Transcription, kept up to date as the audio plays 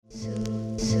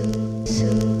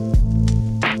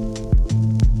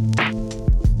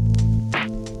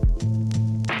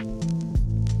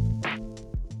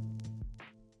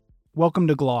Welcome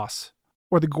to Gloss,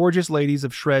 or The Gorgeous Ladies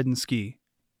of Shred and Ski,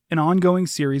 an ongoing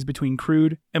series between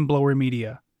Crude and Blower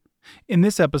Media. In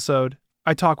this episode,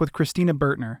 I talk with Christina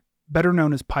Bertner, better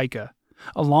known as Pika,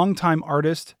 a longtime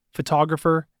artist,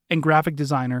 photographer, and graphic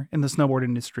designer in the snowboard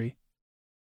industry.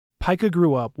 Pika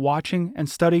grew up watching and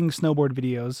studying snowboard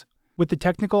videos with the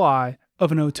technical eye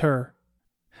of an auteur.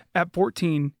 At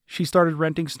 14, she started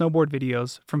renting snowboard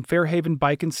videos from Fairhaven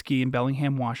Bike and Ski in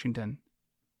Bellingham, Washington.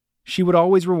 She would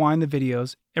always rewind the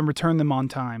videos and return them on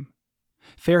time.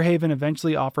 Fairhaven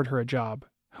eventually offered her a job,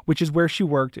 which is where she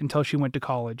worked until she went to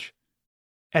college.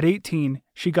 At 18,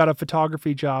 she got a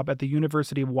photography job at the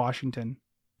University of Washington.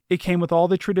 It came with all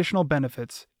the traditional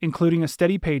benefits, including a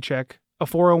steady paycheck, a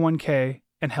 401k,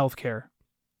 and healthcare.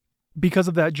 Because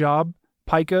of that job,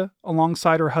 Pika,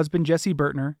 alongside her husband Jesse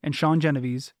Bertner and Sean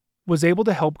Genovese, was able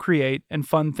to help create and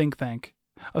fund Think Tank,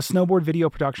 a snowboard video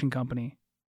production company.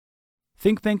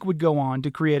 Think Tank would go on to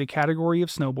create a category of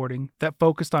snowboarding that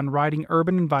focused on riding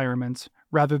urban environments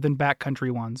rather than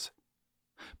backcountry ones.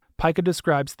 Pika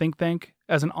describes Think Tank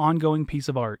as an ongoing piece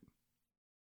of art.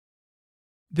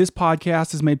 This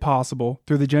podcast is made possible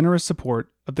through the generous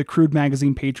support of the Crude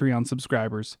Magazine Patreon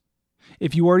subscribers.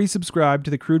 If you already subscribe to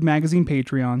the Crude Magazine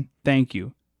Patreon, thank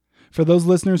you. For those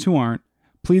listeners who aren't,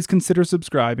 please consider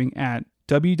subscribing at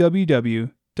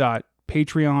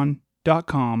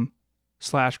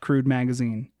www.patreon.com/Crude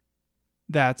Magazine.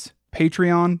 That's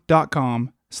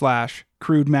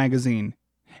patreon.com/Crude Magazine,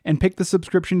 and pick the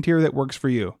subscription tier that works for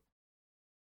you.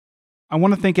 I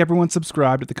want to thank everyone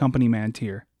subscribed at the Company Man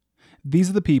tier.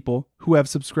 These are the people who have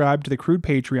subscribed to the Crude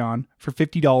Patreon for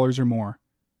 $50 or more.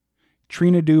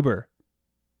 Trina Duber,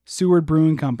 Seward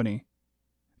Brewing Company,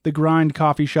 The Grind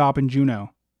Coffee Shop in Juneau,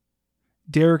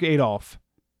 Derek Adolph,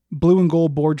 Blue and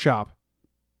Gold Board Shop,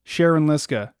 Sharon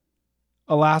Liska,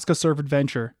 Alaska Surf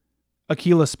Adventure,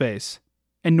 Aquila Space,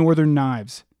 and Northern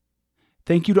Knives.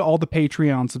 Thank you to all the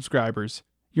Patreon subscribers.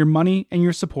 Your money and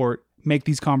your support make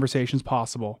these conversations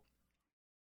possible.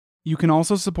 You can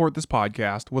also support this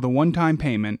podcast with a one-time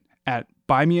payment at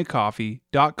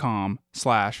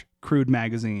buymeacoffee.com/Crude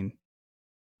Magazine.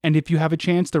 And if you have a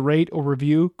chance to rate or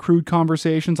review Crude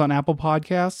Conversations on Apple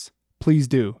Podcasts, please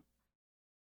do.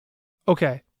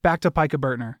 Okay, back to Pika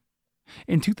Bertner.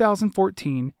 In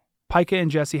 2014, Pika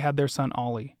and Jesse had their son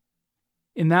Ollie.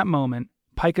 In that moment,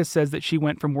 Pika says that she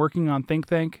went from working on Think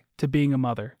Tank to being a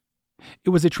mother. It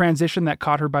was a transition that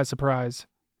caught her by surprise.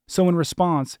 So in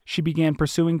response, she began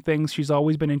pursuing things she's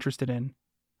always been interested in.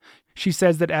 She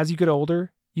says that as you get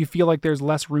older, you feel like there's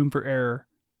less room for error,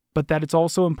 but that it's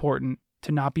also important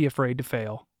to not be afraid to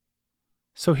fail.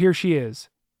 So here she is,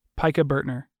 Pika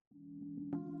Bertner.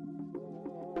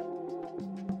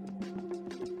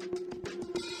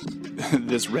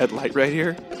 This red light right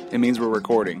here, it means we're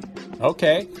recording.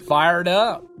 Okay, fire it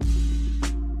up.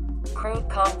 Crude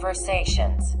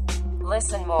Conversations.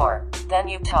 Listen more, then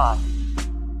you talk.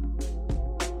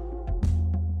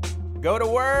 Go to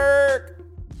work!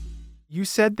 You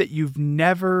said that you've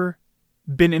never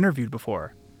been interviewed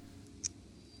before.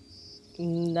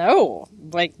 No,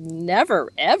 like never,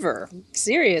 ever.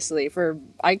 Seriously, people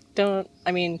have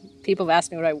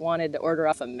asked me what I wanted to order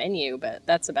off a menu, but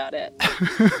that's about it.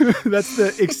 That's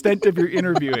the extent of your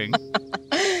interviewing.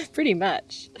 Pretty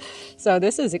much. So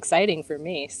this is exciting for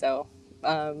me. So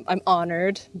I'm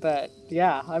honored, but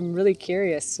yeah, I'm really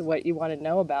curious what you want to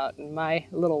know about in my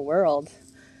little world.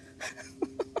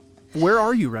 Where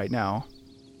are you right now?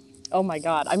 Oh my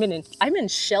God, I'm in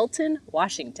Shelton,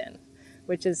 Washington,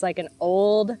 which is like an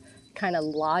old kind of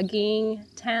logging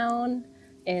town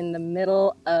in the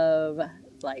middle of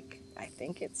I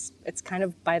think it's kind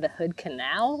of by the Hood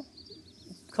Canal,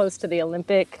 close to the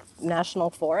Olympic National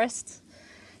Forest.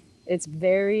 It's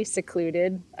very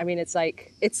secluded. I mean, it's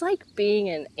like being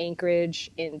in Anchorage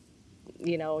in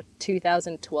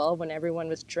 2012 when everyone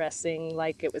was dressing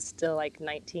like it was still like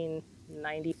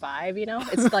 1995,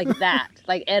 It's like that,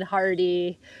 like Ed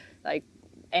Hardy, like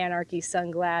Anarchy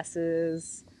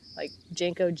sunglasses, like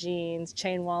Janko jeans,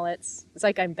 chain wallets. It's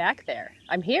like I'm back there.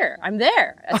 I'm here. I'm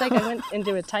there. It's like I went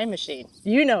into a time machine.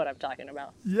 You know what I'm talking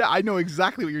about. Yeah, I know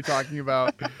exactly what you're talking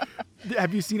about.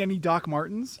 Have you seen any Doc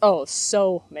Martens? Oh,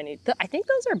 so many. I think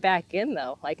those are back in,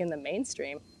 though, like in the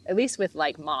mainstream, at least with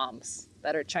like moms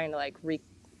that are trying to like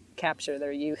recapture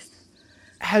their youth.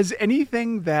 Has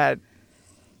anything that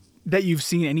you've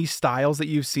seen, any styles that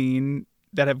you've seen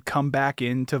that have come back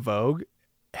into vogue,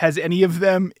 has any of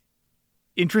them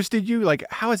interested you? Like,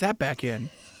 how is that back in?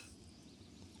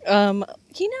 I'm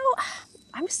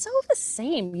so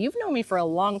same. You've known me for a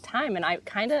long time, and I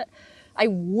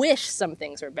wish some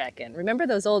things were back in. Remember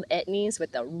those old etnies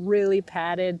with the really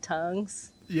padded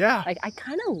tongues? Yeah. Like, I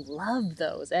kind of love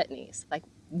those etnies. Like,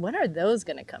 when are those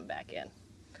going to come back in?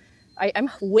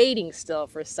 I'm waiting still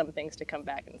for some things to come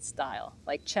back in style,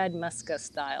 like Chad Muska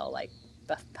style, like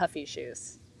puffy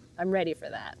shoes. I'm ready for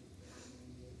that.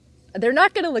 They're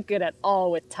not going to look good at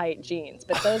all with tight jeans,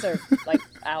 but those are like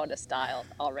out of style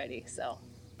already. So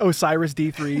Osiris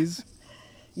D3s.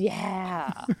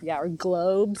 yeah, or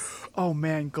globes. Oh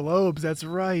man, globes. That's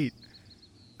right.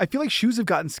 I feel like shoes have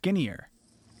gotten skinnier.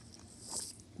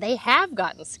 They have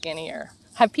gotten skinnier.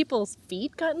 Have people's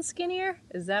feet gotten skinnier?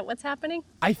 Is that what's happening?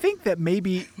 I think that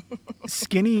maybe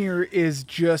skinnier is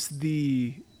just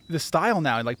the style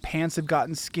now. Like pants have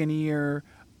gotten skinnier.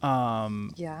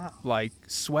 Yeah. Like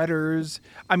sweaters.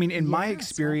 I mean, in my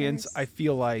experience, sweaters. I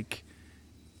feel like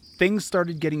things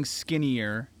started getting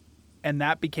skinnier, and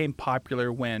that became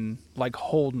popular when like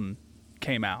Holden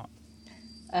came out.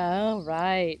 Oh,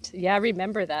 right. Yeah, I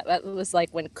remember that. That was like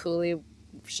when Cooley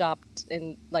shopped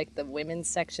in like the women's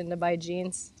section to buy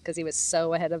jeans because he was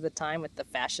so ahead of the time with the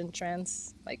fashion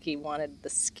trends. Like he wanted the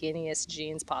skinniest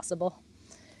jeans possible,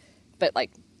 but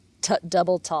like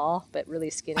double tall, but really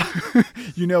skinny.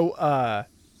 You know,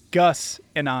 Gus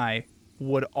and I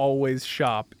would always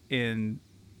shop in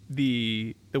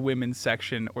the women's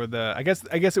section, or the I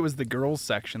guess it was the girls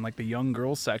section, like the young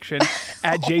girls section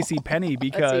at JCPenney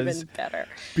because That's even better.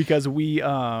 because we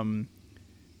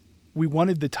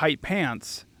wanted the tight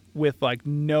pants with like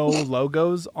no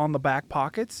logos on the back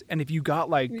pockets, and if you got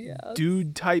like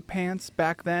dude tight pants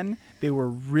back then, they were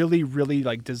really, really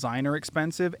like designer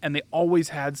expensive, and they always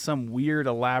had some weird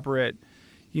elaborate,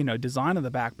 you know, design on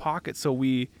the back pocket. So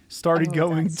we started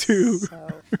going to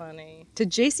so funny to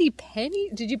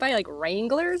JCPenney. Did you buy like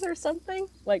Wranglers or something?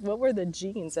 Like what were the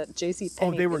jeans at JCPenney?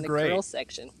 Oh, they were in the great. girls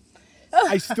section?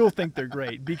 I still think they're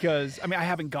great because I mean I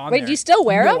haven't gone Wait, there. do you still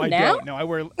wear No, them I now? don't. No, I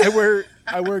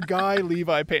wear Guy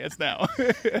Levi pants now.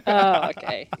 Oh,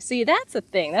 okay. See, that's the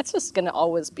thing. That's just gonna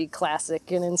always be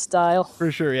classic and in style. For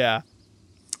sure, yeah.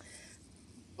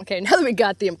 Okay, now that we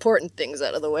got the important things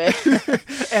out of the way.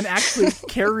 And actually,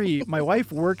 Carrie, my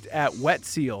wife, worked at Wet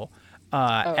Seal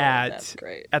that's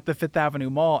great. at the Fifth Avenue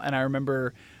Mall, and I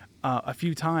remember a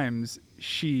few times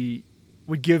she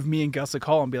would give me and Gus a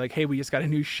call and be like, "Hey, we just got a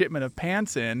new shipment of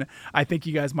pants in. I think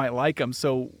you guys might like them."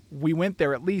 So we went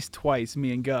there at least twice,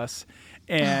 me and Gus,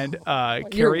 and You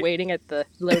Carrie. were waiting at the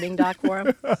loading dock for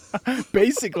him.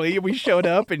 Basically, we showed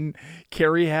up and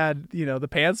Carrie had the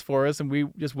pants for us, and we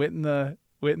just went in the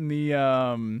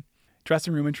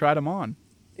dressing room and tried them on.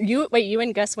 You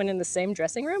and Gus went in the same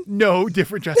dressing room? No,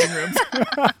 different dressing rooms.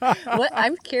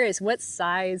 I'm curious, what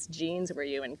size jeans were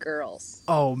you in girls?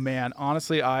 Oh man,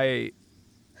 honestly, I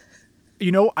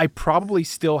probably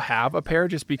still have a pair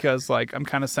just because like I'm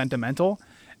kind of sentimental,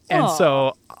 and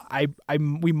so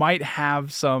we might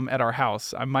have some at our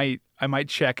house. I might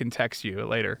check and text you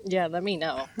later. Yeah, let me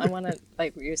know. I want to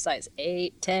like your size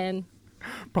 8, 10.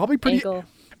 Probably pretty. Ankle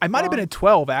I might have been long. a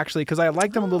 12 actually because I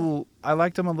liked them a little. I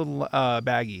liked them a little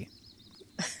baggy.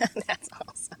 That's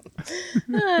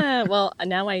awesome. Well,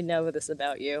 now I know this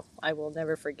about you. I will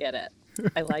never forget it.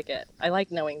 I like it. I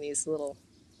like knowing these little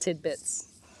tidbits.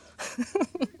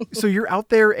 So you're out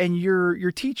there and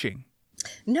you're teaching.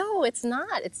 No, it's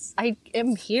not. I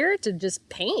am here to just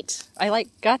paint. I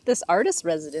got this artist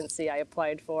residency I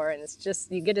applied for, and it's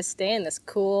just you get to stay in this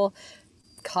cool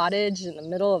cottage in the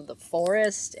middle of the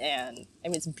forest, and I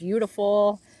mean it's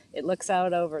beautiful. It looks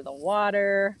out over the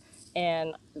water,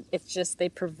 and it's just they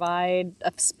provide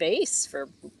a space for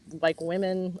like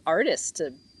women artists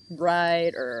to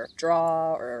write or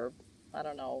draw or I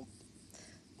don't know,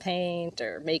 paint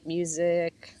or make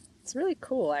music. It's really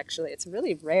cool, actually. It's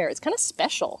really rare. It's kind of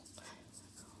special.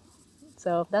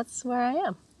 So that's where I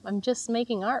am. I'm just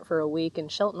making art for a week in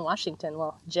Shelton, Washington,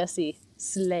 while Jesse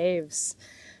slaves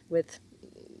with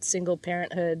single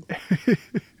parenthood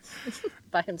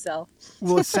by himself.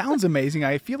 Well, it sounds amazing.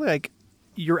 I feel like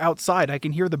you're outside. I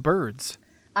can hear the birds.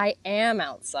 I am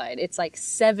outside. It's like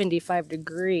 75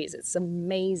 degrees. It's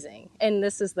amazing. And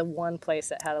this is the one place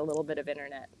that had a little bit of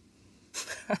internet.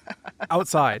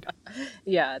 Outside.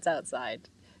 Yeah, it's outside.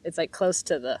 It's like close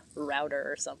to the router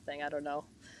or something. I don't know.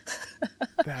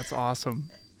 That's awesome.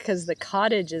 Because the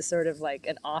cottage is sort of like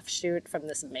an offshoot from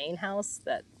this main house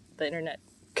that the internet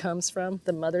comes from,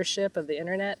 the mothership of the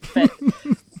internet. But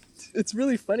it's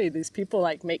really funny. These people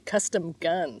like make custom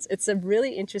guns. It's a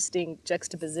really interesting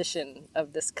juxtaposition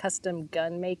of this custom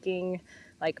gun making,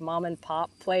 like mom and pop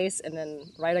place, and then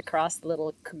right across the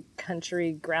little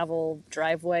country gravel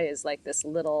driveway is like this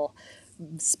little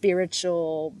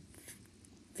spiritual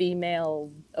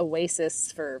female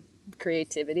oasis for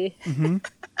creativity. Mm-hmm.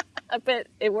 But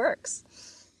it works.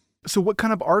 So what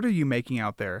kind of art are you making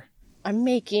out there? I'm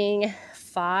making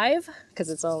 5,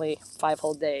 because it's only 5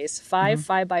 whole days, 5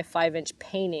 5x5-inch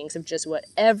paintings of just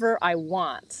whatever I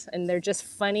want. And they're just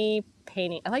funny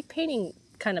painting. I like painting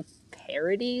kind of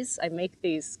parodies. I make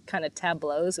these kind of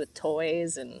tableaus with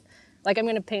toys, and like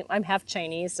I'm half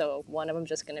Chinese, so one of them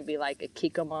just going to be like a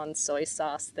Kikkoman soy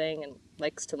sauce thing and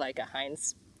next to like a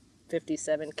Heinz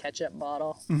 57 ketchup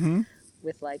bottle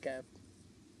with like a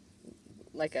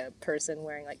person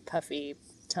wearing like puffy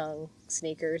tongue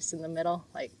sneakers in the middle,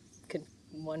 like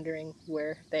wondering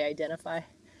where they identify.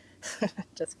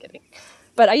 Just kidding.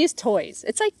 But I use toys.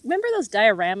 It's like, remember those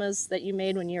dioramas that you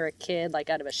made when you were a kid, like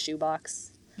out of a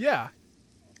shoebox? Yeah.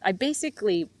 I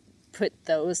basically put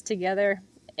those together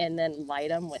and then light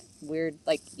them with weird,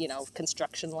 like,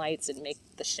 construction lights and make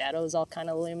the shadows all kind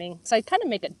of looming. So I kind of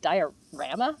make a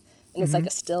diorama, and it's like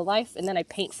a still life, and then I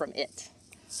paint from it.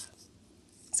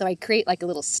 So I create like a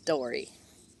little story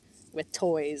with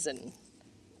toys and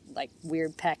like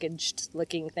weird packaged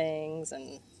looking things.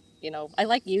 And, I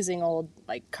like using old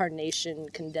like Carnation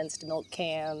condensed milk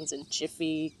cans and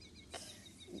Jiffy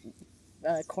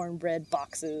cornbread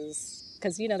boxes.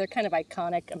 Because, they're kind of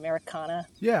iconic Americana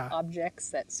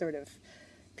objects that sort of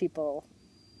people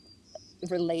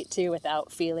relate to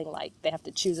without feeling like they have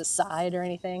to choose a side or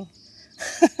anything.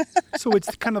 So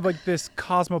it's kind of like this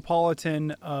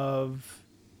cosmopolitan of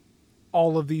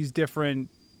all of these different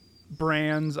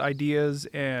brands, ideas,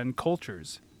 and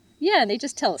cultures. Yeah, and they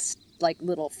just tell us like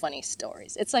little funny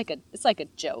stories. It's like a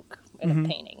joke in a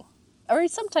painting. Or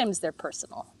sometimes they're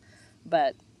personal.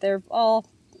 But they're all,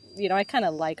 I kind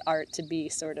of like art to be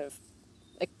sort of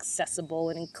accessible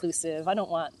and inclusive. I don't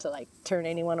want to like turn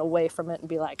anyone away from it and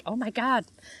be like, oh my God,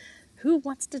 who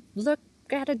wants to look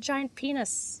at a giant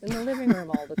penis in the living room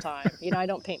all the time? I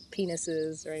don't paint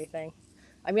penises or anything.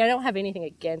 I mean, I don't have anything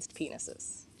against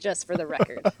penises, just for the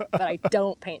record, but I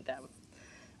don't paint them.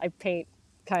 I paint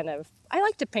I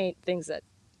like to paint things that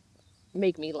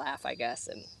make me laugh, I guess,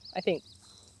 and I think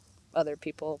other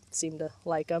people seem to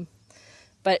like them.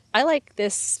 But I like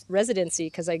this residency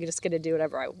because I just get to do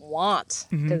whatever I want.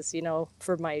 Because,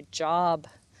 for my job,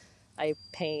 I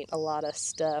paint a lot of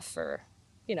stuff for,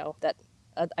 that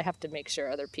I have to make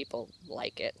sure other people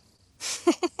like it.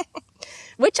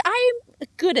 Which I'm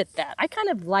good at that. I kind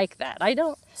of like that.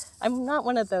 I'm not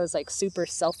one of those like super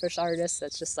selfish artists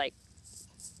that's just like,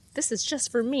 this is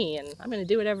just for me and I'm going to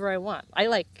do whatever I want.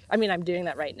 I'm doing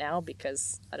that right now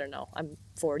because, I don't know, I'm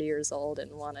 40 years old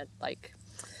and want to like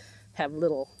have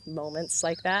little moments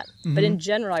like that. But in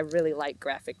general, I really like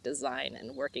graphic design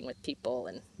and working with people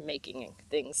and making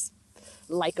things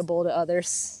likable to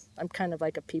others. I'm kind of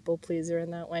like a people pleaser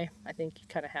in that way. I think you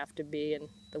kind of have to be in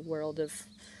the world of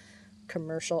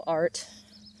commercial art.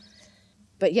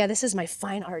 But yeah, this is my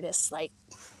fine artist, like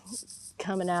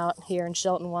coming out here in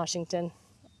Shelton, Washington.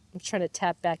 I'm trying to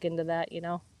tap back into that,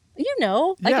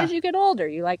 like as you get older,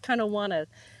 you like kind of want to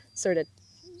sort of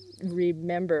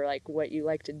remember like what you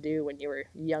like to do when you were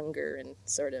younger and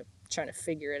sort of trying to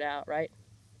figure it out, right?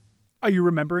 Are you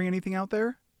remembering anything out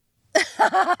there?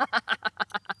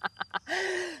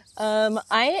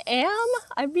 I am.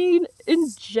 I mean, in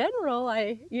general,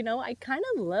 I kind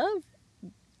of love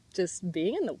just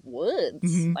being in the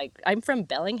woods. Like, I'm from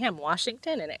Bellingham,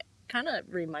 Washington, and it kind of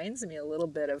reminds me a little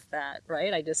bit of that,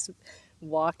 right? I just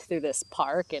walked through this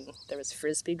park and there was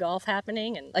frisbee golf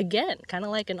happening, and again, kind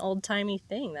of like an old-timey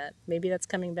thing that maybe that's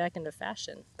coming back into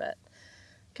fashion, but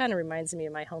kind of reminds me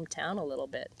of my hometown a little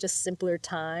bit. Just simpler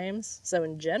times. So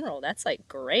in general, that's like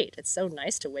great. It's so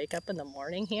nice to wake up in the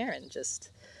morning here and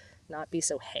just not be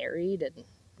so harried and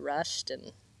rushed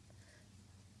and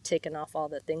taking off all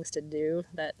the things to do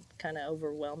that kind of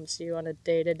overwhelms you on a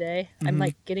day-to-day. I'm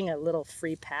like getting a little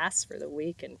free pass for the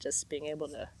week and just being able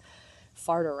to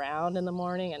fart around in the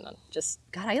morning. And just,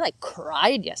 God, I like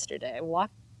cried yesterday. I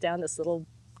walked down this little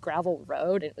gravel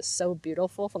road and it was so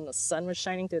beautiful from the sun was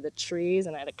shining through the trees,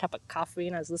 and I had a cup of coffee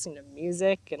and I was listening to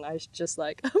music, and I was just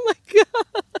like, oh my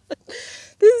God,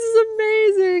 this is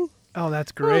amazing. Oh,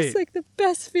 that's great. It's like the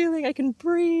best feeling. I can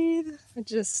breathe.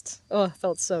 It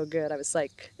felt so good. It was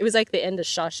like the end of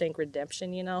Shawshank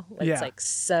Redemption, when it's like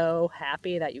so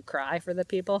happy that you cry for the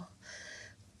people.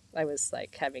 I was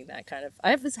like having that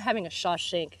I was having a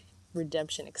Shawshank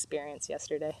Redemption experience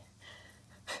yesterday.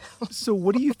 So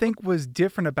what do you think was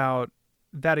different about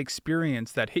that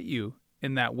experience that hit you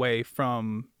in that way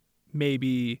from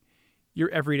maybe your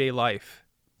everyday life?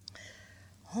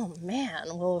 Oh man,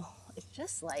 well, it's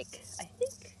just like, I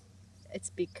think it's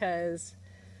because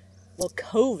well,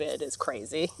 COVID is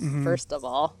crazy, first of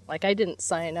all. Like, I didn't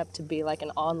sign up to be like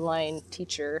an online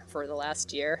teacher for the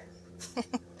last year,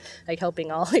 like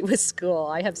helping Ollie with school.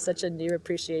 I have such a new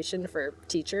appreciation for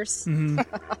teachers.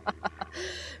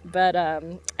 But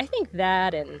I think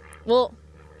that, and, well,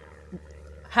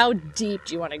 how deep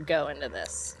do you want to go into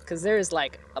this? Because there's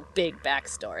like a big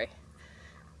backstory.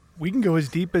 We can go as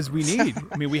deep as we need.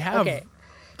 I mean, we have Okay.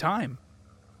 time.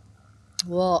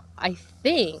 Well, I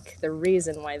think the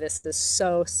reason why this is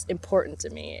so important to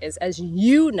me is, as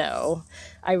you know,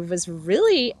 I was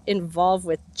really involved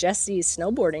with Jesse's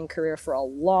snowboarding career for a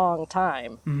long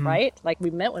time, right? Like, we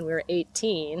met when we were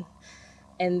 18,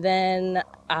 and then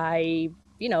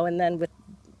and then with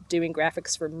doing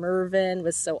graphics for Mervyn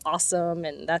was so awesome,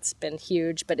 and that's been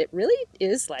huge, but it really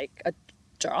is like a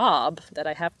job that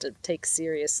I have to take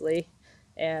seriously.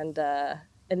 And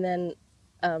then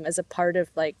as a part of,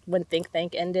 like, when Think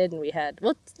Tank ended and we had,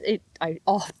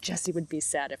 Jesse would be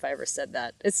sad if I ever said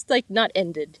that. It's like not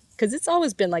ended, because it's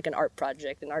always been like an art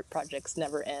project, and art projects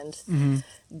never end.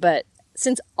 But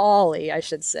since Ollie, I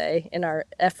should say, and our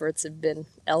efforts have been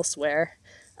elsewhere,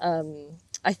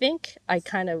 I think I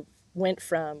kind of went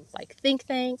from like Think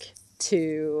Tank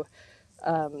to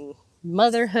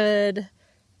motherhood,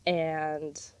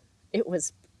 and it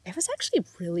was actually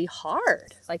really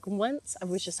hard. Like, once I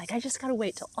was just like, I just gotta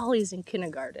wait till Ollie's in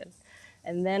kindergarten,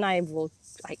 and then I was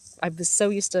so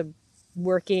used to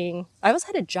working. I always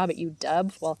had a job at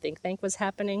UW while Think Tank was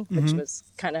happening, which was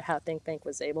kind of how Think Tank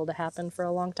was able to happen for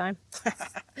a long time,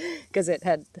 because it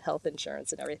had health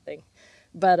insurance and everything.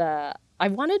 But I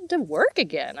wanted to work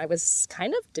again. I was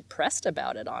kind of depressed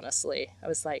about it, honestly. I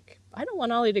was like, I don't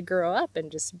want Ollie to grow up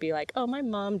and just be like, oh, my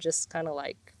mom just kind of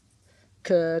like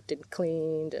cooked and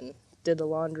cleaned and did the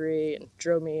laundry and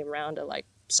drove me around to like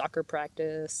soccer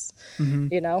practice,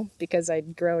 because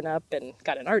I'd grown up and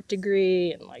got an art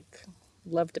degree and like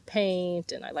loved to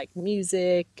paint, and I like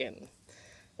music.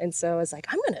 And so I was like,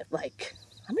 I'm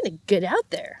gonna get out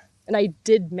there. And I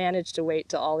did manage to wait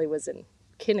till Ollie was in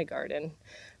kindergarten,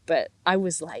 but I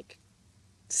was like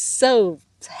so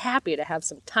happy to have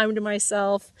some time to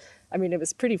myself. I mean, it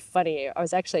was pretty funny. I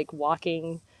was actually like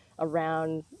walking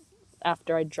around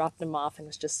after I dropped him off,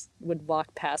 and would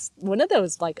walk past one of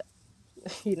those, like,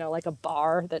 like a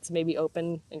bar that's maybe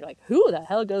open, and you're like, who the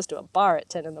hell goes to a bar at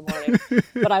 10 in the morning?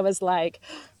 But I was like,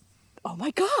 oh my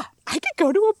God, I could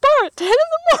go to a bar at 10 in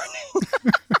the morning.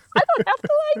 I don't have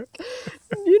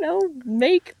to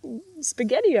make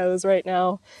SpaghettiOs right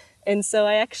now. And so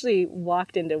I actually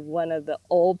walked into one of the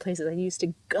old places I used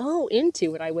to go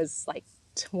into when I was like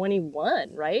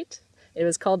 21, right?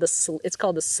 It's called the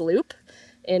Sloop,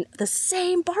 and the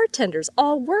same bartenders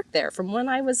all worked there from when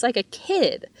I was like a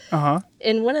kid.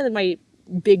 And one of my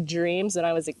big dreams when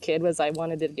I was a kid was I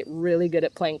wanted to get really good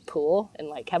at playing pool and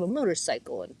like have a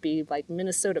motorcycle and be like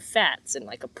Minnesota Fats and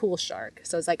like a pool shark.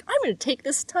 So I was like, I'm going to take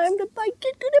this time to like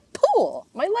get good at pool.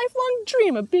 My lifelong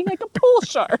dream of being like a pool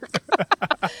shark.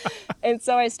 And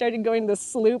so I started going to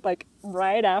Sloop like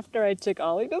right after I took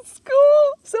Ollie to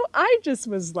school. So I just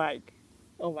was like,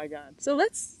 oh my God. So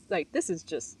this is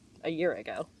just a year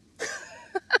ago.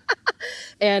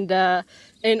 And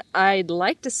I'd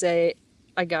like to say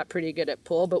I got pretty good at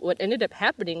pool, but what ended up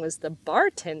happening was the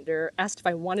bartender asked if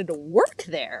I wanted to work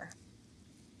there.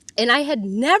 And I've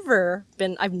never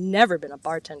been a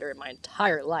bartender in my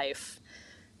entire life.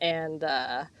 And,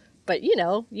 but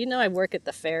I work at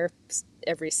the fair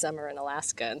every summer in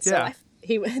Alaska. And so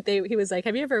he was like,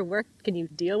 have you ever worked, can you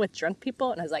deal with drunk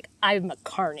people? And I was like, I'm a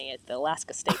carny at the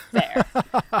Alaska State Fair.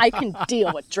 I can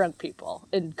deal with drunk people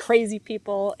and crazy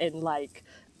people, and like,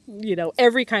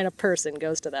 every kind of person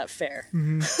goes to that fair.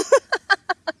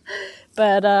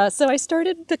 But so I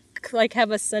started to like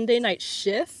have a Sunday night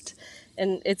shift,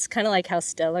 and it's kind of like how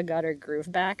Stella got her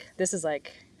groove back. This is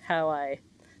like how I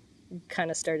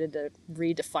kind of started to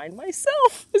redefine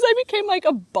myself, as I became like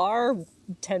a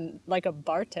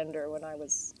bartender when I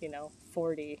was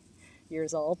 40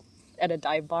 years old at a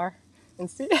dive bar in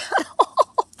Seattle.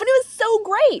 But it was so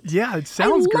great. Yeah, it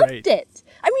sounds great. I loved it.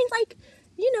 I mean, like,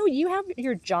 you have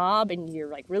your job and you're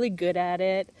like really good at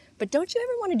it, but don't you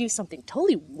ever want to do something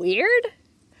totally weird?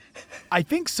 I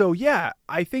think so, yeah.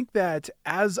 I think that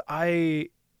as I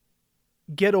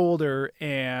get older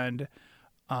and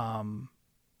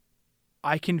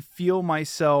I can feel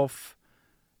myself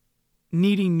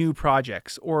needing new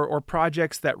projects or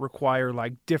projects that require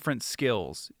like different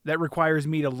skills, that requires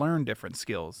me to learn different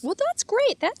skills. Well, that's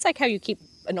great. That's like how you keep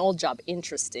an old job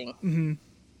interesting.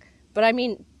 But I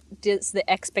mean, does the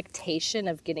expectation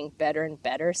of getting better and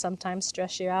better sometimes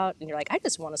stress you out? And you're like, I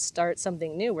just want to start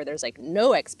something new where there's like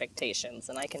no expectations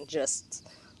and I can just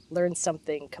learn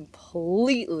something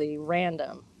completely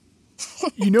random.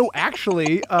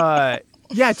 Actually,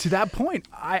 yeah, to that point,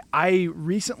 I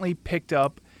recently picked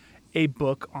up a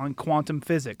book on quantum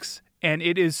physics, and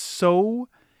it is so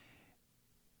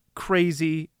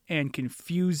crazy and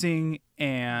confusing,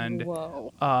 and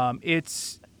Whoa.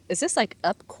 It's, Is this like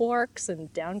up quarks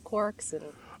and down quarks and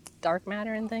dark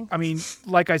matter and things? I mean,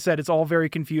 like I said, it's all very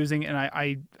confusing, and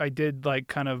I did like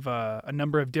kind of a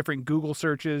number of different Google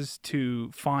searches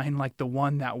to find like the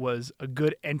one that was a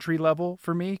good entry level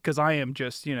for me, because I am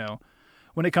just,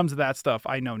 when it comes to that stuff,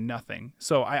 I know nothing.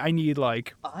 So I need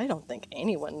like... I don't think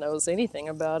anyone knows anything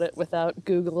about it without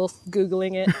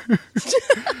Googling it.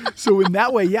 So in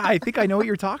that way, yeah, I think I know what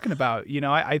you're talking about.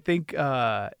 I think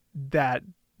that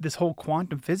this whole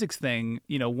quantum physics thing,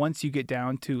 once you get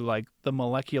down to like the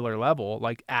molecular level,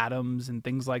 like atoms and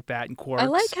things like that and quarks. I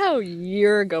like how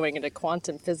you're going into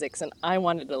quantum physics and I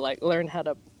wanted to like learn how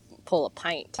to pull a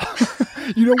pint.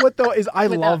 You know what though is I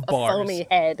without love a bars. foamy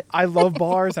head. I love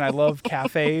bars and I love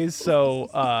cafes. So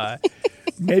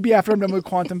maybe after I'm done with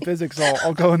quantum physics,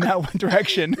 I'll go in that one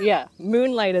direction. Yeah,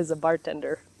 moonlight as a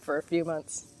bartender for a few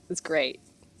months. It's great.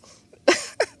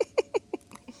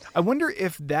 I wonder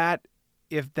if that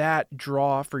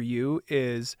draw for you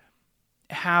is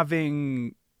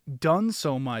having done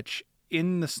so much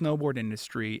in the snowboard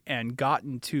industry and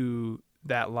gotten to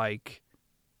that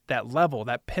level,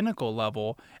 that pinnacle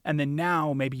level, and then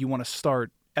now maybe you want to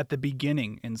start at the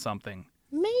beginning in something.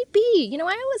 Maybe.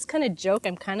 I always kind of joke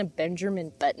I'm kind of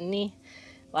Benjamin Button-y.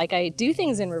 Like, I do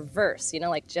things in reverse,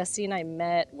 like Jesse and I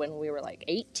met when we were like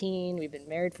 18. We've been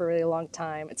married for a really long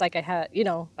time. It's like I had,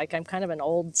 like I'm kind of an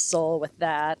old soul with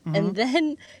that. Mm-hmm. And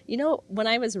then, when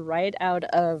I was right out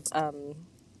of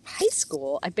high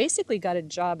school, I basically got a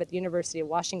job at the University of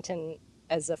Washington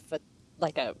as a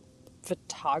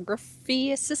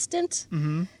photography assistant.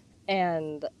 Mm-hmm.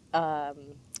 And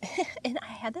and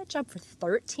I had that job for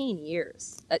 13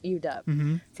 years at UW.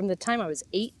 Mm-hmm. From the time I was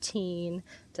 18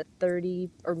 to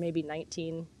 30, or maybe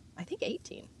 19, I think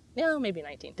 18. No, maybe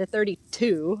 19 to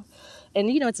 32. And,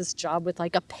 it's this job with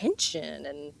like a pension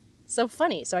and so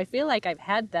funny. So I feel like I've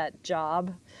had that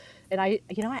job and I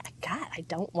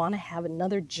don't want to have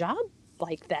another job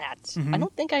like that. Mm-hmm. I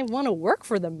don't think I want to work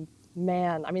for the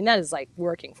man. I mean, that is like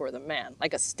working for the man,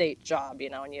 like a state job,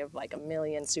 and you have like 1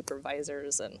 million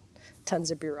supervisors and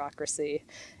tons of bureaucracy.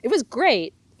 It was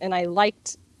great. And I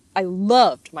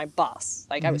loved my boss.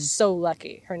 Like, mm-hmm. I was so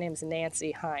lucky. Her name's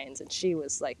Nancy Hines, and she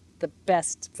was like the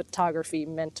best photography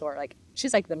mentor. Like,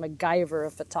 she's like the MacGyver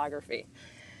of photography.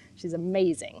 She's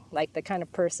amazing. Like the kind of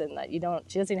person that she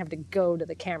doesn't even have to go to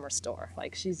the camera store.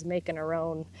 Like, she's making her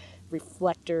own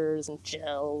reflectors and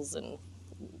gels and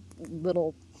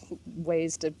little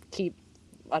ways to keep,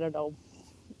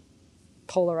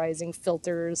 polarizing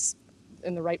filters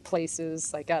in the right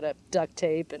places, like out of duct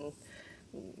tape and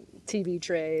TV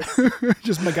trays.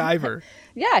 Just MacGyver.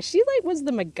 Yeah, she was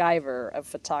the MacGyver of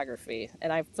photography,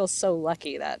 and I feel so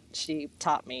lucky that she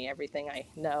taught me everything I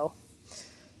know.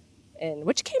 And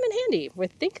which came in handy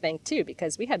with ThinkTank too,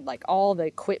 because we had like all the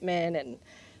equipment and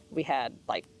we had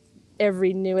like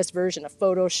every newest version of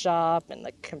Photoshop and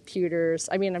the computers.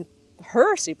 I mean,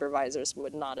 her supervisors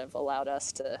would not have allowed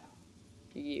us to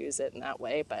use it in that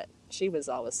way, but she was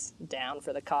always down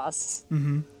for the costs.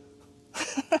 Mm-hmm.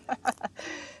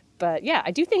 But yeah,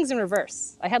 I do things in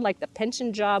reverse. I had like the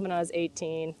pension job when I was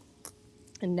 18,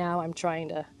 and now I'm trying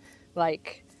to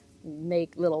like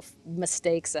make little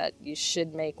mistakes that you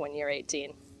should make when you're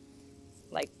 18.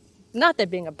 Like, not that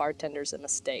being a bartender is a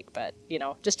mistake, but,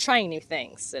 just trying new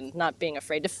things and not being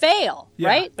afraid to fail,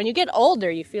 right? When you get older,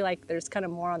 you feel like there's kind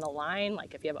of more on the line.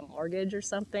 Like if you have a mortgage or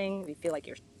something, you feel like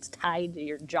you're tied to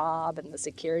your job and the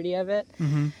security of it.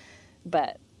 Mm-hmm.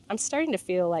 But I'm starting to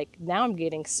feel like now I'm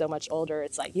getting so much older.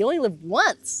 It's like, you only live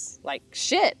once. Like,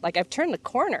 shit. Like, I've turned the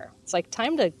corner. It's like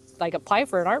time to like apply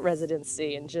for an art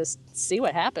residency and just see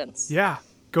what happens. Yeah.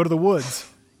 Go to the woods.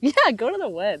 Yeah, go to the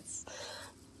woods.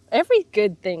 Every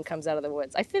good thing comes out of the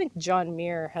woods. I think John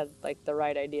Muir had like the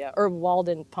right idea. Or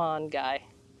Walden Pond guy.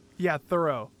 Yeah,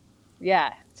 Thoreau.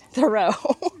 Yeah, Thoreau.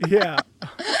 Yeah.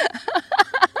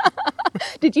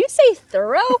 Did you say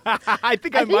Thoreau? I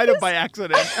think I might have by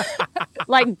accident.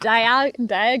 Like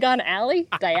Diagon Alley?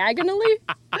 Diagonally?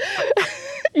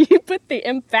 You put the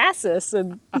emphasis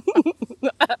and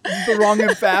the wrong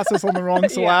emphasis on the wrong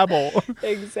syllable. Yeah,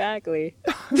 exactly.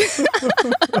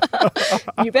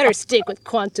 You better stick with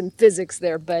quantum physics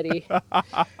there, buddy.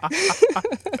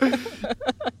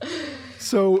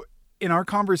 So in our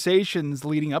conversations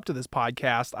leading up to this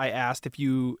podcast, I asked if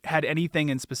you had anything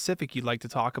in specific you'd like to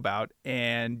talk about,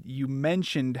 and you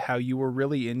mentioned how you were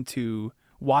really into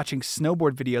watching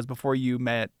snowboard videos before you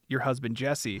met your husband,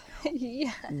 Jesse.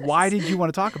 Yes. Why did you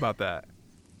want to talk about that?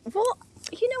 Well,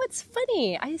 it's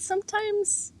funny. I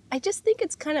just think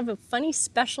it's kind of a funny,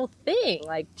 special thing.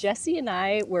 Like, Jesse and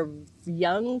I were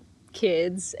young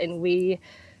kids, and we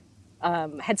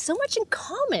had so much in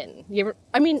common.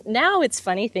 Now it's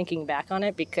funny thinking back on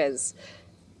it, because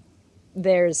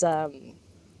there's you're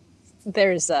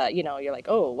like,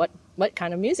 oh, what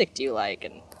kind of music do you like?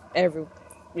 And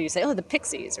you say, oh, the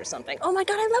Pixies or something. Oh my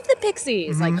God, I love the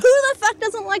Pixies. Like, who the fuck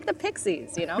doesn't like the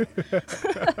Pixies,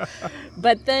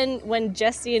 But then when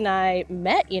Jesse and I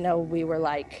met, we were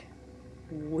like,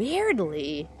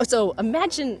 weirdly. So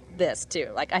imagine this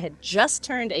too. Like, I had just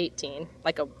turned 18.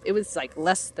 It was like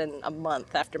less than a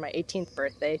month after my 18th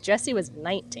birthday. Jesse was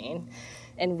 19,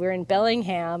 and we're in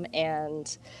Bellingham,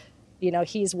 and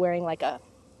he's wearing like a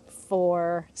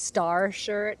 4-star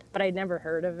shirt, but I'd never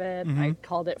heard of it. I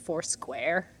called it 4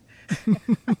 Square.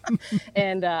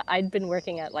 And I'd been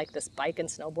working at like this bike and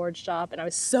snowboard shop, and I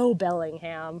was so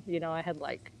Bellingham. I had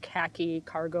like khaki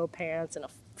cargo pants and a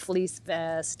fleece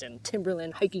vest and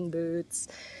Timberland hiking boots.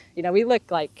 We look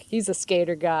like, he's a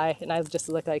skater guy, and I just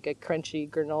look like a crunchy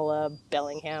granola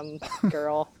Bellingham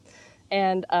girl.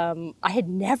 And I had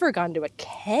never gone to a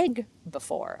keg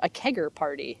before, a kegger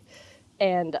party.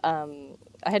 And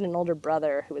I had an older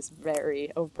brother who was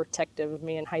very overprotective of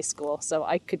me in high school, so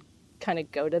I could kind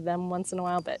of go to them once in a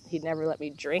while, but he'd never let me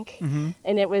drink.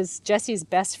 And it was Jesse's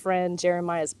best friend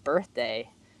Jeremiah's birthday,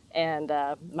 and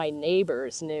my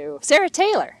neighbors knew Sarah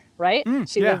Taylor, right?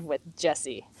 She lived with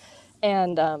Jesse.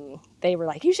 And they were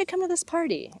like, you should come to this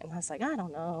party. And I was like, I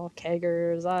don't know,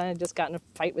 keggers. I just got in a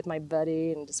fight with my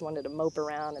buddy and just wanted to mope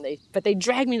around. But they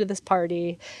dragged me to this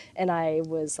party, and I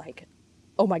was like,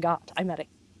 oh my God, I'm at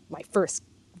my first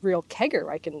real kegger.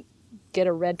 I can get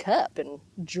a red cup and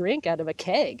drink out of a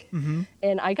keg.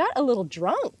 And I got a little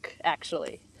drunk,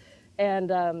 actually.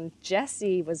 And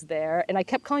Jesse was there, and I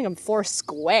kept calling him 4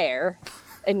 Square.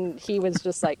 And he was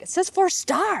just like, it says 4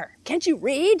 Star. Can't you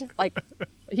read? Like,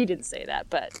 he didn't say that,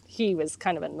 but he was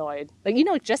kind of annoyed. Like,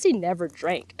 Jesse never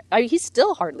drank. He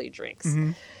still hardly drinks.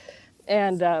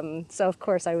 And so, of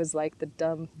course, I was like the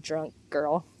dumb, drunk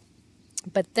girl.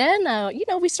 But then,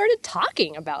 we started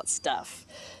talking about stuff.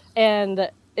 And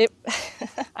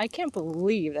I can't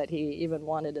believe that he even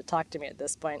wanted to talk to me at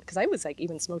this point, because I was like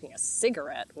even smoking a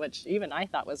cigarette, which even I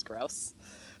thought was gross.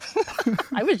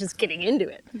 I was just getting into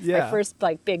it. Yeah. My first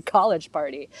like big college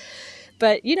party.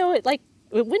 But it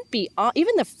went beyond,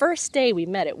 even the first day we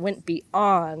met, it went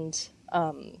beyond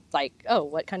like, oh,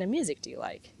 what kind of music do you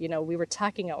like? We were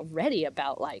talking already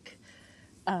about like,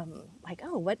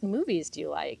 oh, what movies do you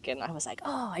like? And I was like,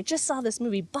 oh, I just saw this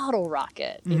movie Bottle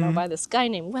Rocket, by this guy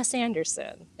named Wes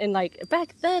Anderson. And like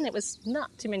back then, it was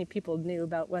not too many people knew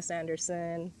about Wes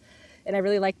Anderson. And I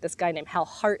really liked this guy named Hal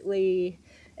Hartley.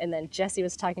 And then Jesse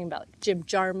was talking about Jim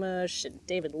Jarmusch and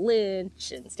David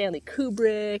Lynch and Stanley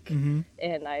Kubrick.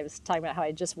 And I was talking about how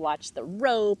I just watched The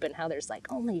Rope, and how there's like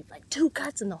only like 2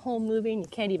 cuts in the whole movie, and you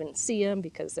can't even see them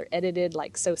because they're edited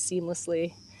like so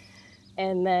seamlessly.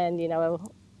 And then,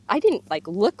 I didn't like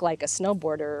look like a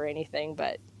snowboarder or anything,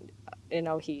 but I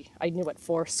knew what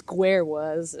 4 Square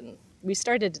was, and we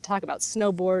started to talk about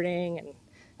snowboarding, and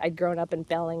I'd grown up in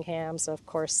Bellingham, so of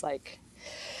course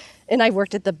and I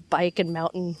worked at the bike and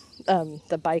mountain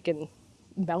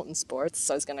sports,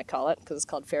 so I was going to call it, because it's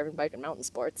called Fairhaven Bike and Mountain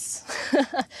Sports.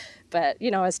 But,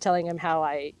 I was telling him how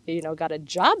I, got a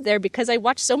job there because I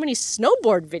watched so many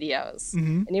snowboard videos.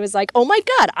 And he was like, oh my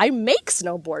God, I make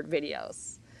snowboard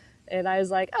videos. And I was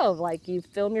like, oh, like you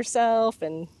film yourself?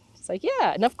 And it's like,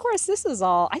 yeah. And of course, this is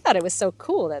all, I thought it was so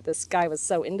cool that this guy was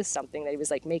so into something that he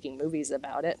was like making movies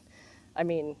about it. I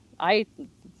mean, I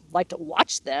like to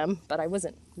watch them, but I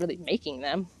wasn't really making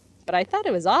them. But I thought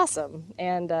it was awesome.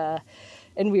 And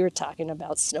we were talking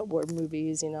about snowboard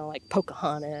movies, like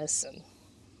Pocahontas and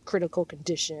Critical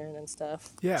Condition and stuff.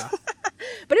 Yeah.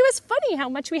 But it was funny how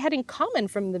much we had in common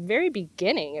from the very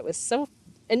beginning. It was so,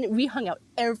 and we hung out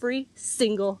every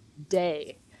single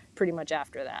day pretty much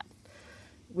after that.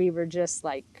 We were just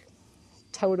like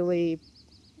totally,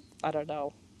 I don't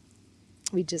know,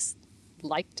 we just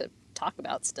liked to talk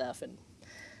about stuff and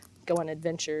go on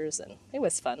adventures, and it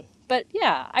was fun. But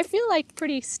yeah, I feel like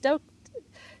pretty stoked.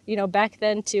 Back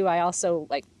then too, I also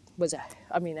like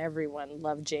everyone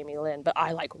loved Jamie Lynn, but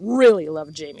I like really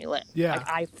loved Jamie Lynn. Yeah. Like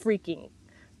I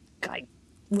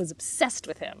was obsessed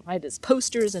with him. I had his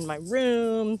posters in my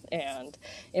room and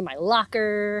in my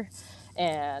locker,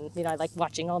 and I liked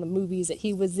watching all the movies that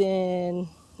he was in,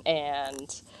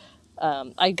 and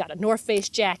I got a North Face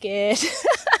jacket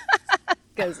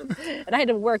and I had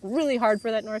to work really hard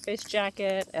for that North Face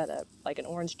jacket at an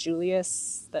orange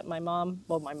Julius that my mom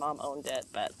owned it,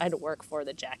 but I had to work for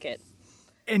the jacket.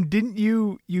 And didn't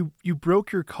you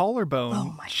broke your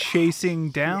collarbone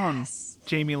chasing down Yes.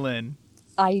 Jamie Lynn?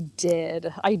 I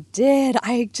did.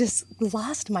 I just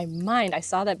lost my mind. I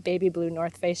saw that baby blue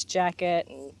North Face jacket,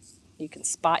 and you can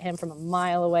spot him from a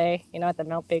mile away, at the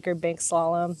Mount Baker Bank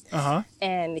Slalom. Uh-huh.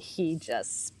 And he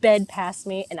just sped past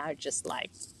me, and I just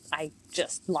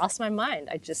lost my mind.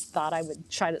 I just thought I would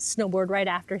try to snowboard right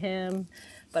after him.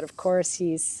 But of course,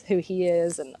 he's who he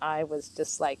is, and I was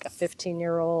just like a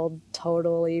 15-year-old,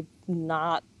 totally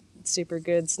not super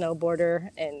good snowboarder.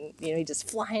 And, he just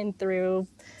flying through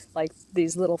like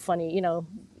these little funny,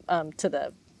 to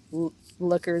the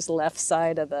looker's left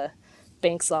side of the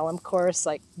bank slalom course.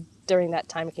 Like during that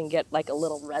time, it can get like a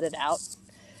little rutted out.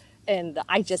 And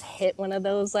I just hit one of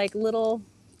those like little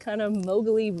kind of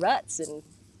mogully ruts and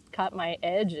caught my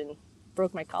edge and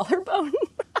broke my collarbone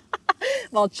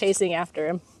while chasing after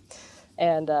him.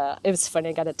 And it was funny.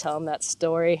 I got to tell him that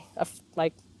story of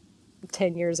like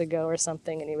 10 years ago or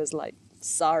something. And he was like,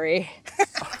 sorry.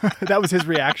 That was his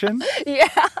reaction? Yeah.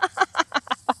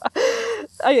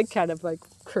 I had kind of like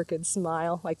crooked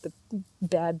smile, like the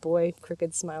bad boy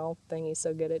crooked smile thing he's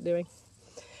so good at doing.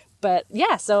 But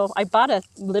yeah, so I bought a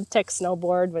Libtech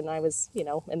snowboard when I was, in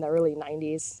the early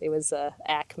 90s. It was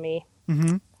Acme.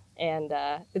 Mm-hmm. And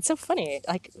it's so funny,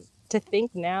 like to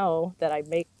think now that I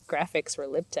make graphics for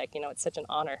Libtech, it's such an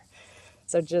honor.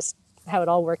 So just how it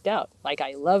all worked out. Like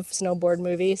I love snowboard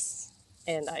movies,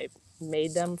 and I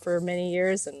made them for many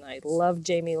years, and I loved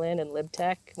Jamie Lynn and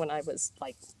Libtech when I was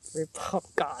like, oh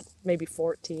God, maybe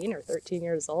 14 or 13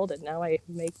 years old, and now I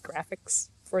make graphics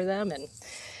for them. And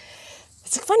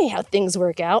it's funny how things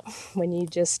work out when you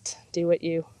just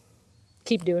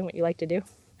keep doing what you like to do.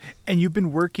 And you've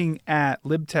been working at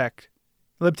Libtech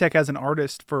as an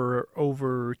artist for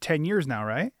over 10 years now,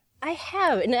 right? I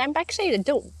have, and I'm actually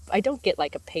I don't get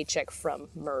like a paycheck from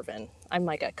Mervyn. I'm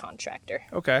like a contractor.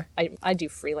 Okay. I do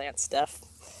freelance stuff,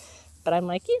 but I'm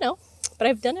like, but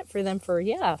I've done it for them for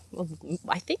I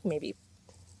think maybe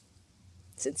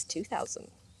since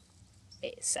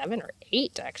 2007 or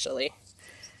 8 actually.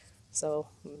 So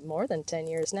more than 10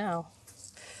 years now.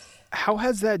 How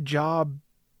has that job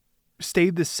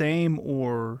stayed the same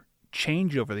or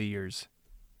changed over the years?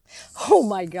 Oh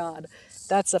my God.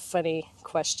 That's a funny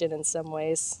question in some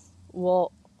ways.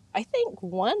 Well, I think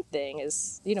one thing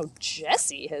is,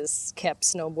 Jesse has kept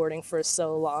snowboarding for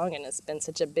so long, and it's been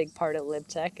such a big part of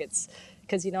Libtech. It's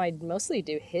because, I mostly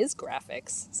do his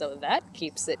graphics. So that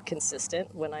keeps it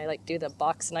consistent when I do the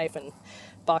box knife and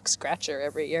box scratcher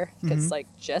every year. Because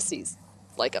Jesse's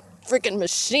like a freaking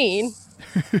machine.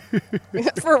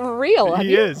 For real.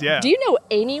 He is, yeah. Do you know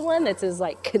anyone that's as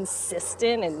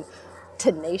consistent and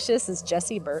tenacious as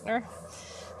Jesse Bertner?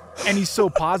 And he's so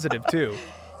positive too.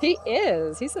 He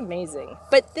is. He's amazing.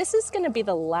 But this is going to be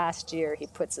the last year he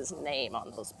puts his name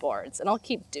on those boards, and I'll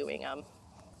keep doing them.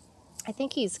 I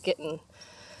think he's getting,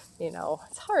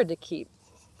 it's hard to keep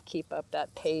up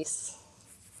that pace.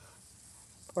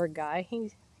 Poor guy.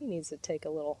 He needs to take he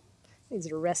needs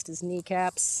to rest his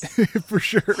kneecaps. For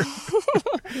sure.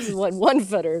 He's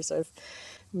one-footer, so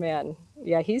man,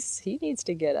 yeah, he needs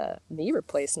to get a knee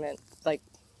replacement,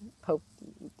 hope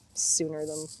sooner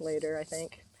than later, I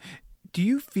think. Do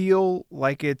you feel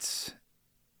like it's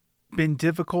been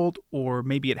difficult, or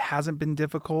maybe it hasn't been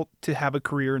difficult, to have a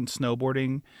career in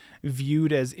snowboarding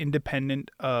viewed as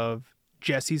independent of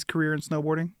Jesse's career in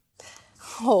snowboarding?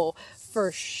 Oh,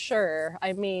 for sure.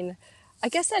 I mean, I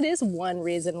guess that is one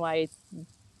reason why I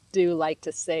do like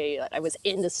to say that I was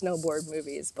into snowboard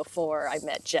movies before I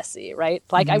met Jesse, right?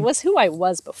 I was who I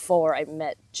was before I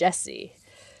met Jesse.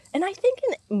 And I think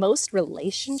in most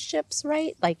relationships,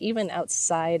 right? Even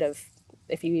outside of,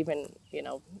 if you even,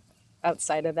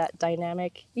 outside of that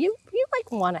dynamic, you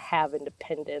want to have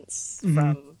independence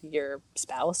from your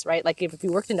spouse, right? If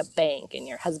you worked in a bank and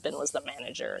your husband was the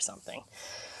manager or something,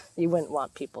 you wouldn't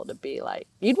want people to be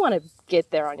you'd want to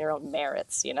get there on your own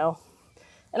merits,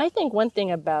 And I think one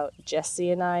thing about Jesse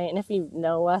and I, and if you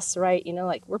know us, right,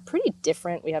 we're pretty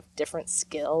different. We have different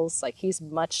skills. He's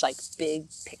much big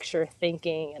picture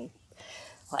thinking, and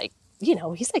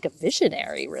he's a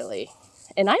visionary, really.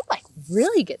 And I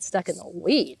really get stuck in the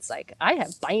weeds. I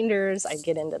have binders. I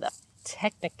get into the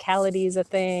technicalities of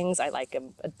things. I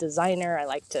a designer. I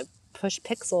like to push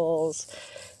pixels.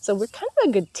 So we're kind of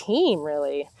a good team,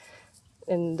 really.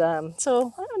 And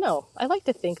so I don't know. I like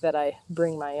to think that I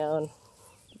bring my own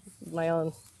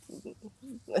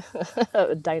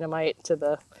dynamite to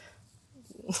the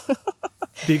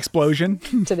The explosion.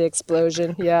 To the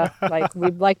explosion. Yeah. Like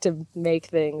we'd like to make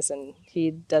things and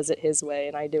he does it his way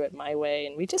and I do it my way.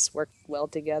 And we just work well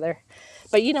together.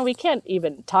 But, we can't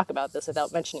even talk about this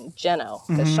without mentioning Geno,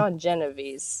 because Sean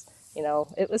Genovese,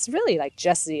 it was really like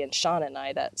Jesse and Sean and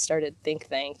I that started Think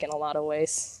Tank in a lot of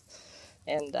ways.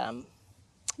 And,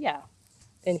 yeah.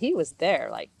 And he was there,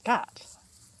 like, God,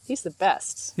 he's the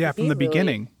best. Yeah, from the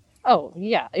beginning. Oh,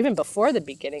 yeah. Even before the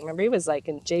beginning. Remember, he was like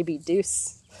in J.B.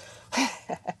 Deuce.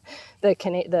 the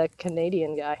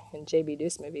Canadian guy in J.B.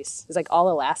 Deuce movies. He's like all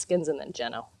Alaskans and then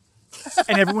Geno.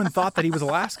 And everyone thought that he was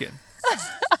Alaskan.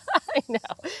 I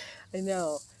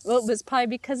know. Well, it was probably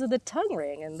because of the tongue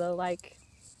ring and the like.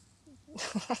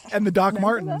 And the Doc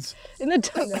Martens. And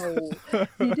the no,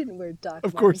 he didn't wear Doc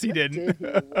Martens. Of course he What didn't. did he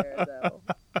wear though?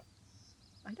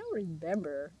 I don't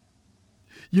remember.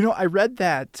 I read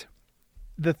that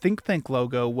the Think Tank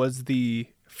logo was the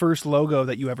first logo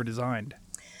that you ever designed.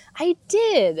 I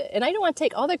did, and I don't want to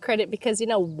take all the credit because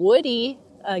Woody,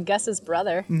 Gus's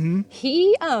brother,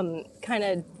 he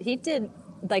he did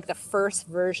like the first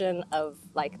version of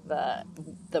like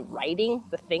the writing,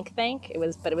 the Think Tank. It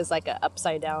was like an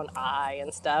upside down eye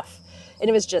and stuff, and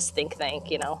it was just Think Tank,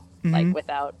 like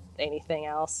without anything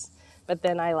else. But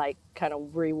then I like kind of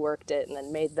reworked it and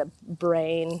then made the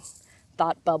brain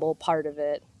thought bubble part of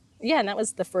it. Yeah, and that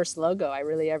was the first logo I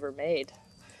really ever made.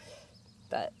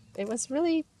 But it was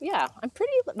really, I'm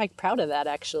pretty like proud of that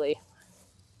actually.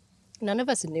 None of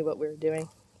us knew what we were doing.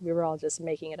 We were all just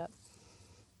making it up.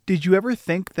 Did you ever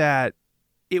think that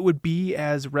it would be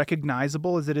as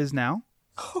recognizable as it is now?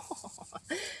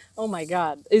 Oh my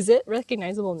God. Is it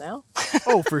recognizable now?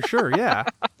 Oh, for sure. Yeah.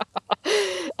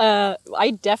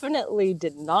 I definitely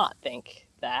did not think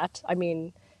that. I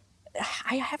mean,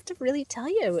 I have to really tell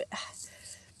you,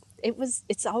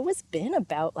 it's always been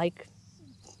about like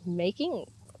making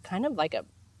kind of like a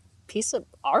piece of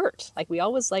art. Like we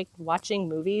always liked watching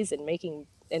movies and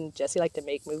and Jesse liked to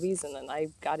make movies, and then I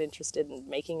got interested in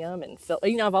making them and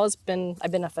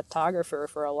I've been a photographer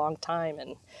for a long time,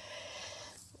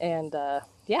 and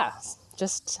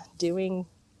just doing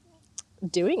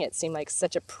it seemed like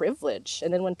such a privilege.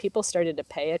 And then when people started to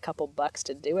pay a couple bucks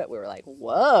to do it, we were like,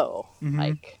 whoa,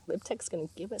 like LibTech's gonna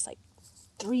give us like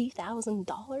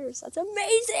 $3,000. That's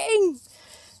amazing.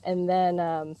 And then,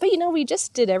 but we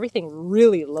just did everything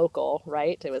really local,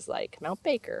 right? It was like Mount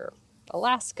Baker,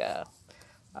 Alaska,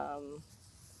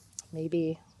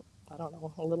 maybe, I don't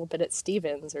know, a little bit at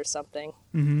Stevens or something.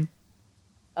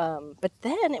 But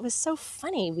then it was so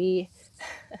funny.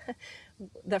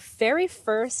 The very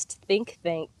first Think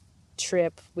Tank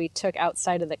trip we took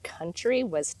outside of the country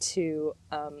was to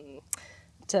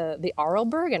the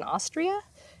Arlberg in Austria.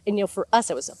 And, for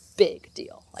us, it was a big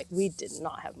deal. Like, we did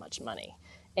not have much money.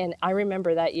 And I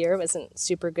remember that year, it wasn't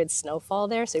super good snowfall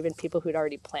there. So even people who'd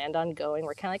already planned on going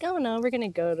were kind of like, oh, no, we're going to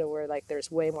go to where, like,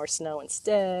 there's way more snow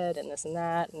instead and this and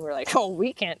that. And we're like, oh,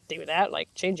 we can't do that. Like,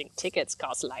 changing tickets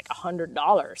costs, like,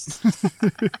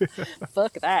 $100.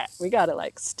 Fuck that. We got to,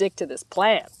 like, stick to this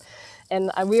plan. And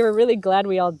we were really glad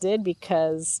we all did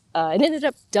because it ended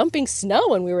up dumping snow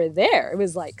when we were there. It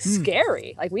was, like,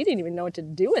 scary. Like, we didn't even know what to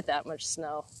do with that much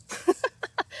snow.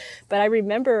 But I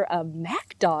remember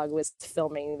Mac Dog was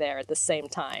filming there at the same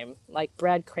time, like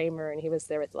Brad Kramer, and he was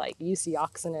there with like UC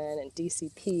Oxinen and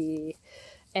DCP.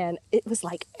 And it was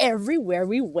like everywhere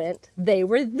we went, they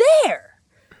were there.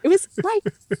 It was like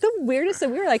the weirdest.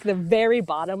 And we were like the very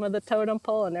bottom of the totem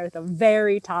pole and they're at the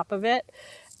very top of it.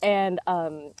 And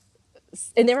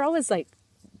they were always like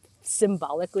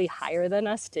symbolically higher than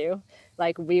us too.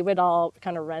 Like we would all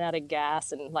kind of run out of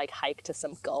gas and like hike to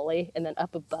some gully, and then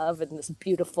up above in this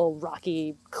beautiful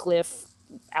rocky cliff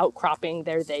outcropping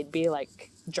there they'd be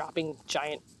like dropping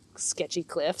giant sketchy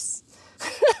cliffs.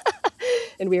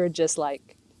 And we were just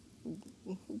like,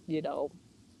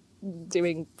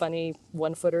 doing funny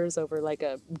 1-footers over like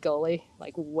a gully,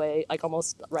 like way, like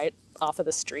almost right off of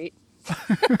the street.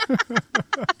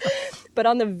 But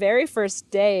on the very first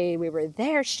day we were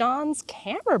there, Sean's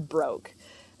camera broke.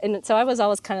 And so I was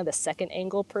always kind of the second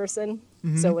angle person.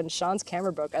 So when Sean's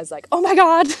camera broke, I was like, oh my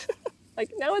God,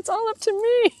 like now it's all up to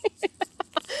me.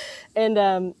 And,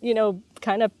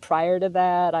 kind of prior to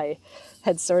that, I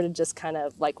had sort of just kind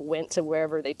of like went to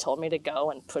wherever they told me to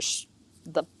go and push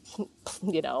the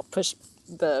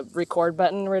record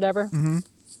button or whatever.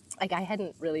 Like I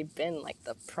hadn't really been like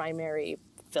the primary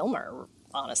filmer,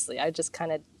 honestly. I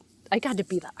got to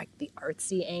be the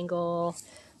artsy angle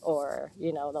or,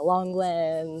 the long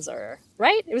lens or,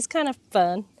 right? It was kind of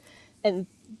fun.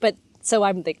 But so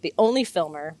I'm like the only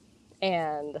filmer,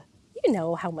 and you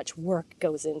know how much work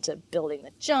goes into building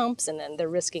the jumps, and then they're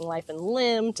risking life and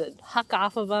limb to huck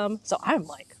off of them. So I'm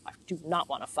like, I do not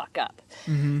want to fuck up.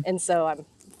 And so I'm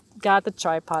got the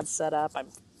tripod set up, I'm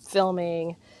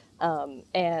filming,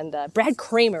 and Brad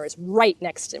Kramer is right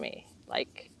next to me,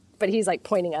 like, but he's like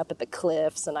pointing up at the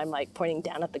cliffs, and I'm like pointing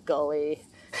down at the gully.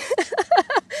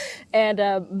 And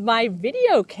my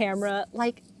video camera,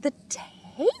 like, the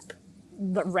tape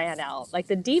ran out, like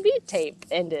the DV tape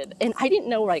ended, and I didn't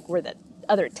know like where the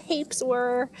other tapes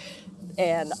were,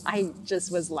 and I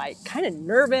just was like kind of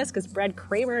nervous because Brad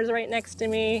Kramer is right next to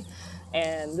me,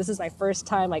 and this is my first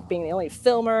time like being the only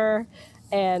filmer,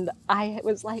 and I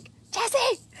was like,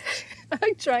 Jesse,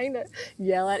 like trying to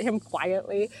yell at him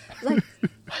quietly, like,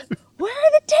 where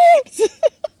are the tapes?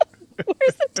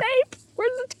 Where's the tape?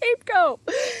 Where'd the tape go?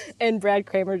 And Brad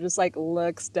Kramer just like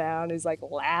looks down. He's like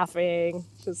laughing,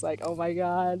 just like, oh my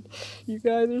God, you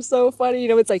guys are so funny. You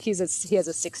know, it's like he has a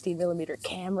 16mm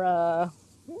camera,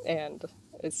 and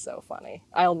it's so funny.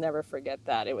 I'll never forget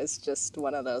that. It was just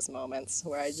one of those moments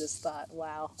where I just thought,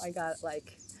 wow, I gotta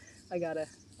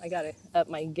up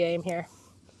my game here.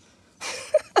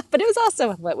 But it was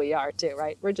also what we are too,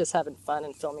 right? We're just having fun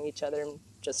and filming each other and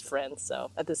just friends.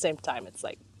 So at the same time, it's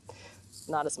like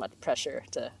not as much pressure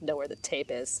to know where the tape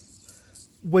is.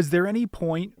 Was there any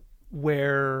point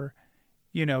where,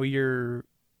 you know, you're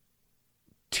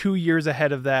 2 years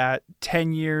ahead of that,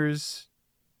 10 years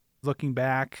looking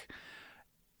back,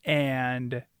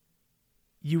 and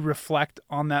you reflect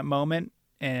on that moment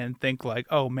and think like,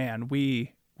 oh man,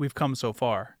 we've come so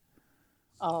far?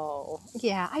 Oh,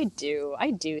 yeah, I do.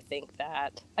 I do think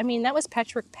that. I mean, that was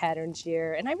Patchwork Patterns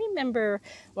year, and I remember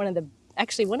one of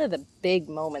the big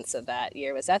moments of that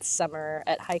year was that summer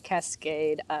at High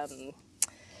Cascade.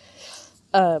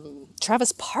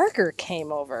 Travis Parker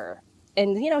came over,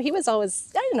 and, you know, he was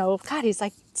always, I don't know, God, he's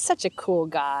like such a cool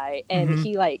guy, and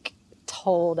he like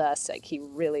told us like he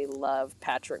really loved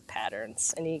Patchwork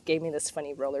Patterns, and he gave me this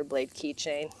funny rollerblade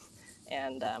keychain,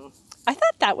 and I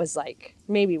thought that was like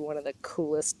maybe one of the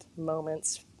coolest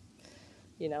moments,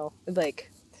 you know,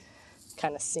 like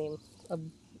kind of seemed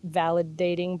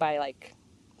validating by like,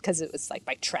 because it was like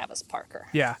by Travis Parker.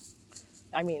 Yeah.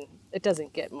 I mean, it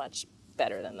doesn't get much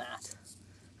better than that.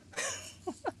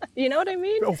 You know what I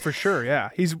mean? Oh, for sure. Yeah.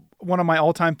 He's one of my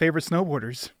all-time favorite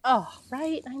snowboarders. Oh,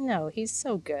 right. I know. He's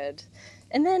so good.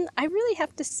 And then I really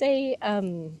have to say,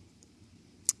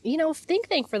 you know, Think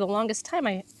Tank for the longest time,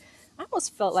 I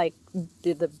almost felt like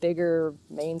the bigger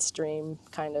mainstream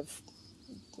kind of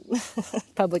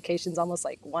publications almost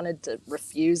like wanted to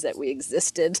refuse that we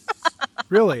existed.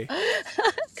 Really?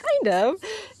 Kind of,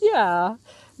 yeah.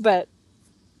 But,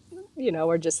 you know,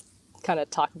 we're just kind of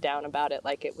talked down about it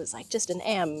like it was like just an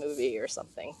movie or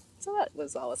something. So that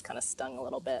was always kind of stung a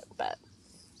little bit. But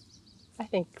I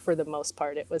think for the most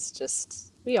part, it was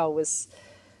just, we always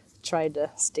tried to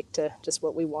stick to just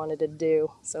what we wanted to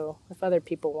do. So if other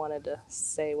people wanted to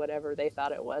say whatever they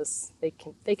thought it was, they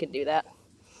can do that.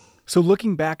 So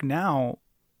looking back now,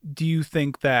 do you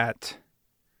think that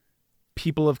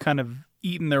people have kind of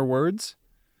eaten their words?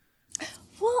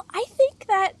 Well, I think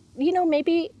that, you know,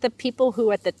 maybe the people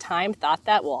who at the time thought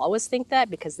that will always think that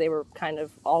because they were kind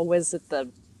of always at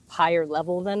the higher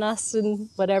level than us in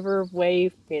whatever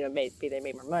way, you know, maybe they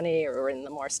made more money or were in the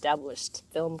more established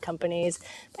film companies.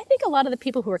 But I think a lot of the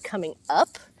people who are coming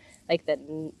up, like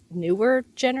the newer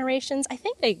generations, I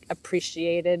think they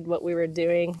appreciated what we were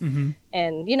doing. Mm-hmm.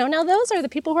 And, you know, now those are the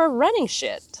people who are running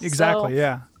shit. Exactly, so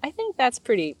yeah. I think that's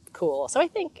pretty cool. So I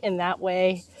think in that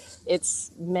way,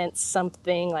 it's meant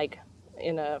something like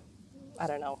in a, I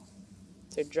don't know,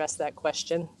 to address that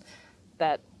question,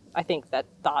 that I think that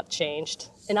thought changed.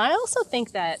 And I also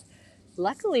think that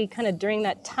luckily kind of during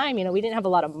that time, you know, we didn't have a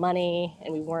lot of money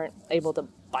and we weren't able to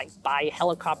buy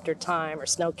helicopter time or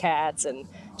snowcats. And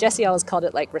Jesse always called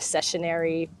it like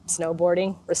recessionary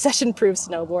snowboarding, recession-proof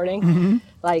snowboarding. Mm-hmm.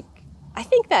 Like, I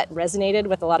think that resonated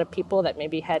with a lot of people that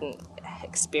maybe hadn't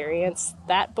experienced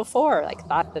that before, like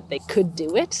thought that they could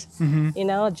do it. Mm-hmm. You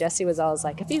know, Jesse was always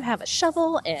like, if you have a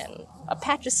shovel and a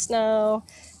patch of snow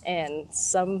and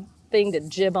something to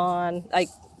jib on, like,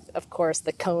 of course,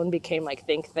 the cone became like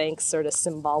Think Tank's sort of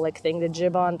symbolic thing to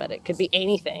jib on, but it could be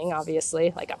anything,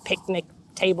 obviously, like a picnic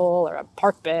table or a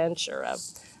park bench or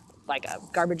like a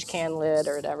garbage can lid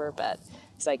or whatever. But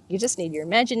it's like, you just need your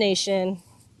imagination,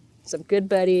 some good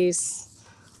buddies,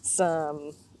 a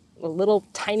little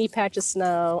tiny patch of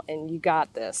snow, and you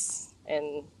got this.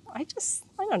 And I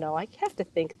don't know, I have to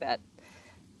think that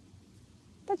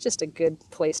that's just a good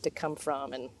place to come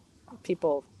from. And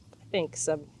people, I think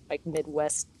some like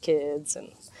Midwest kids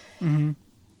and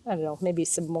I don't know, maybe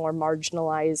some more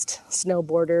marginalized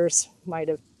snowboarders might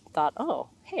have thought, oh,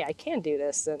 hey, I can do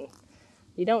this. And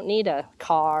you don't need a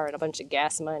car and a bunch of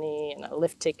gas money and a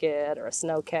lift ticket or a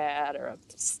snowcat or a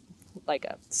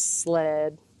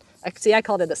sled. See, I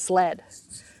called it a sled.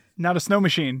 Not a snow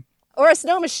machine. Or a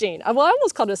snow machine. Well, I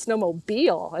almost called it a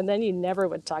snowmobile, and then you never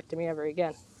would talk to me ever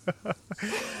again.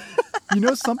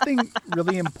 Something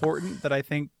really important that I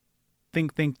think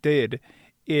did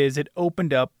is it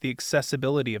opened up the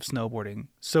accessibility of snowboarding.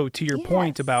 So to your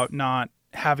point about not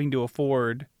having to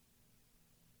afford,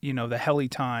 the heli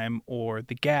time or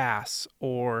the gas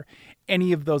or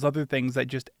any of those other things that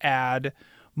just add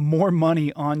more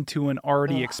money onto an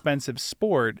already expensive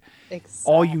sport.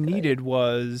 Exactly. All you needed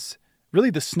was really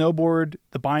the snowboard,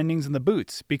 the bindings, and the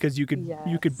boots, because you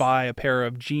could buy a pair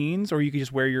of jeans, or you could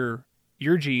just wear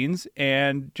your jeans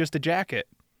and just a jacket.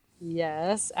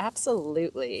 Yes,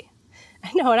 absolutely.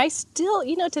 I know, and I still,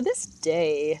 to this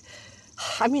day,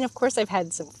 I mean, of course, I've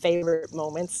had some favorite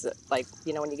moments, like,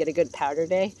 when you get a good powder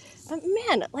day. But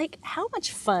man, like, how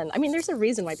much fun. I mean, there's a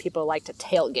reason why people like to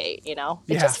tailgate,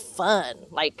 It's just fun.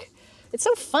 Like, it's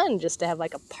so fun just to have,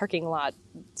 like, a parking lot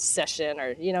session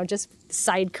or, just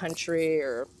side country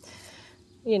or,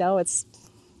 it's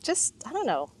just, I don't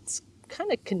know, it's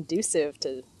kind of conducive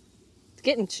to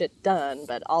getting shit done,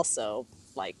 but also,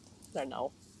 like, I don't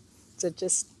know, to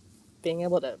just being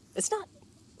able to, it's not,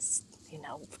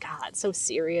 God, so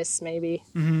serious maybe.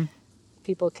 Mm-hmm.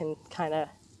 People can kind of,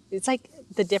 it's like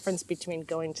the difference between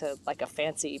going to like a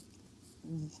fancy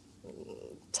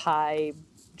Thai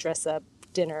dress up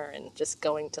dinner and just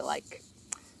going to like,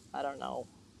 I don't know,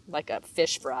 like a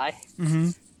fish fry.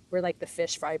 Mm-hmm. We're like the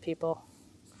fish fry people.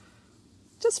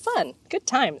 Just fun, good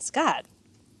times. God,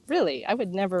 really, I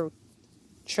would never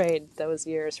trade those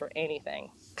years for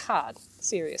anything. God,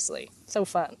 seriously, so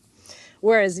fun.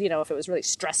 Whereas, if it was really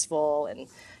stressful and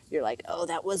you're like, oh,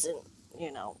 that wasn't,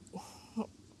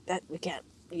 that we can't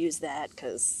use that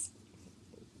because,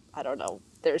 I don't know,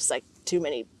 there's like too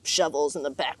many shovels in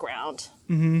the background.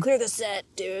 Mm-hmm. Clear the set,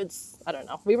 dudes. I don't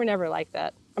know. We were never like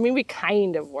that. I mean, we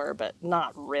kind of were, but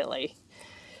not really.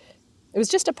 It was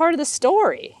just a part of the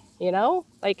story,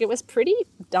 Like, it was pretty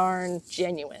darn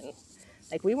genuine.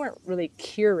 Like, we weren't really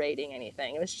curating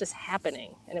anything. It was just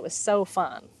happening, and it was so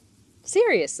fun.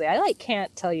 Seriously, I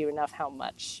can't tell you enough how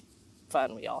much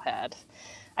fun we all had.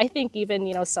 I think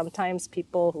even, sometimes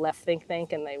people left Think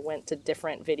Think and they went to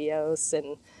different videos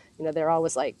and, they're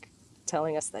always like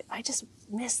telling us that I just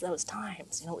miss those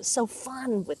times. It was so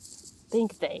fun with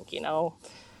Think Think,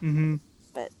 Mm-hmm.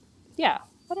 But yeah,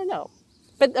 I don't know.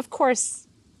 But of course,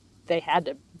 they had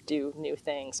to do new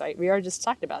things. Right? We already just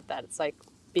talked about that. It's like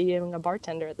being a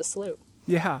bartender at the Sloop.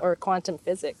 Yeah. Or quantum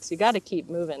physics. You got to keep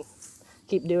moving.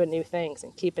 Keep doing new things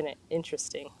and keeping it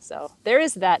interesting. So there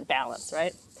is that balance,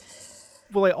 right?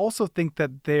 Well, I also think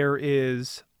that there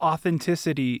is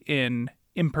authenticity in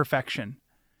imperfection.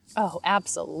 Oh,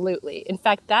 absolutely. In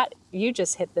fact, that you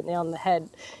just hit the nail on the head.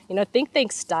 Think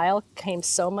Think style came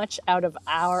so much out of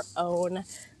our own,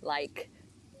 like,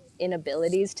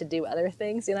 inabilities to do other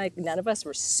things. Like, none of us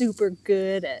were super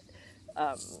good at,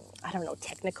 I don't know,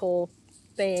 technical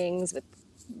things with,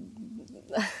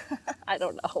 I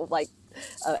don't know, like,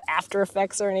 After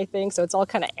Effects or anything, so it's all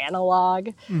kind of analog.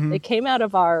 Mm-hmm. It came out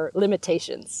of our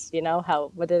limitations,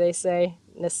 what do they say?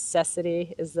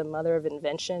 Necessity is the mother of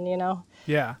invention,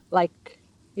 Yeah. Like,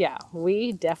 yeah,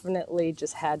 we definitely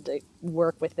just had to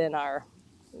work within our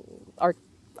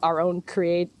own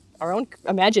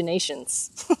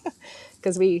imaginations,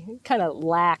 because we kind of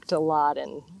lacked a lot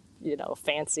in,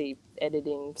 fancy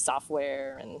editing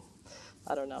software and,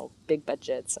 I don't know, big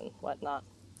budgets and whatnot.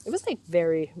 It was like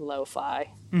very lo-fi.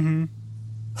 Mm-hmm.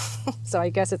 So I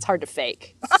guess it's hard to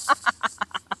fake.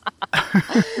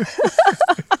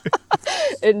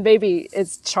 And maybe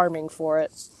it's charming for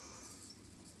it.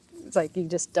 It's like you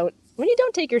just don't, when you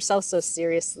don't take yourself so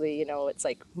seriously, it's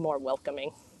like more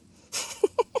welcoming.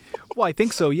 Well, I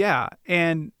think so, yeah.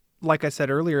 And like I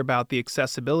said earlier about the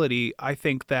accessibility, I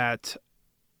think that,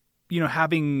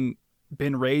 having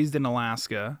been raised in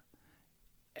Alaska,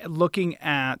 looking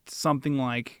at something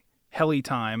like heli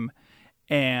time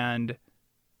and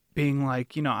being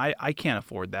like, I can't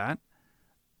afford that.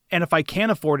 And if I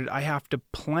can't afford it, I have to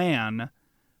plan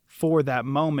for that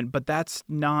moment. But that's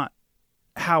not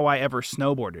how I ever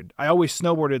snowboarded. I always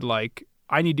snowboarded like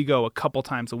I need to go a couple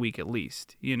times a week at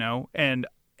least, and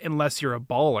unless you're a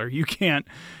baller, you can't,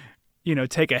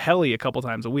 take a heli a couple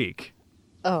times a week.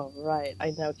 Oh, right.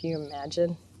 I know. Can you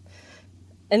imagine?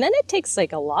 And then it takes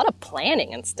like a lot of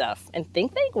planning and stuff. And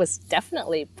Think Think was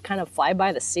definitely kind of fly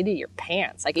by the seat of your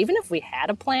pants. Like, even if we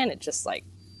had a plan, it just like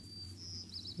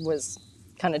was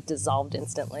kind of dissolved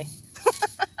instantly.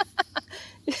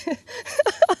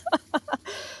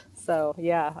 So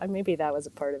yeah, maybe that was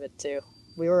a part of it too.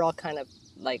 We were all kind of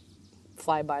like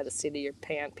fly by the seat of your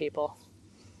pant people.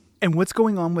 And what's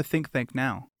going on with Think Tank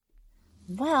now?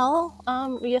 Well,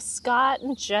 Scott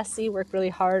and Jesse worked really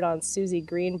hard on Susie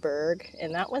Greenberg,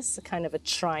 and that was kind of a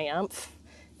triumph.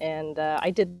 And I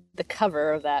did the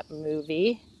cover of that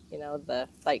movie, the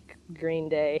like Green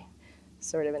Day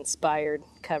sort of inspired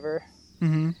cover.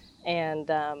 Mm-hmm.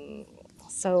 And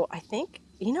so I think,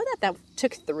 that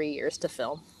took 3 years to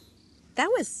film. That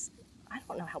was, I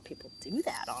don't know how people do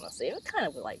that, honestly. It kind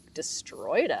of like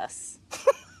destroyed us.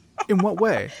 In what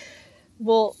way?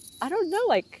 Well, I don't know,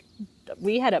 like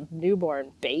we had a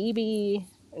newborn baby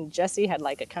and Jesse had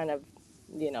like a kind of,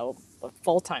 a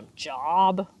full-time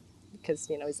job because,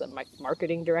 he's the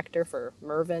marketing director for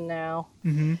Mervyn now.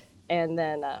 Mm-hmm. And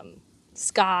then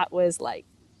Scott was like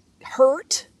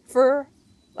hurt for,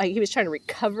 like he was trying to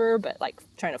recover, but like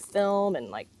trying to film and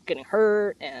like getting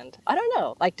hurt. And I don't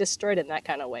know, like destroyed in that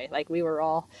kind of way. Like we were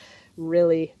all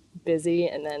really busy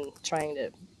and then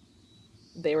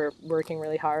they were working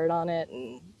really hard on it.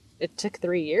 And it took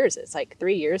 3 years. It's like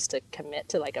 3 years to commit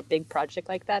to like a big project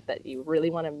like that you really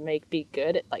want to be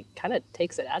good. It like kind of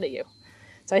takes it out of you.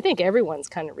 So I think everyone's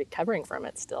kind of recovering from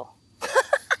it still.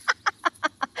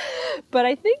 But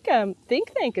I think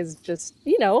Think Tank is just,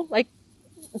 like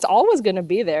it's always going to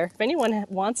be there. If anyone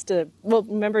wants to, well,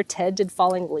 remember Ted did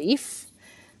Falling Leaf?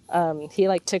 He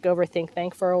like took over Think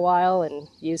Tank for a while and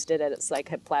used it as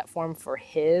like a platform for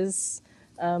his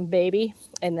baby.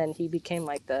 And then he became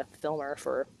like the filmer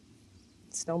for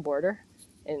Snowboarder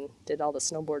and did all the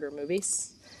Snowboarder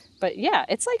movies. But yeah,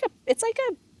 it's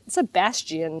a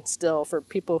bastion still for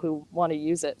people who want to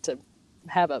use it to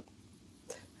have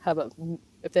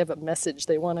if they have a message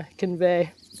they want to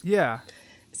convey. Yeah.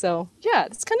 So yeah,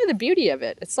 that's kind of the beauty of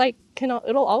it. It's like,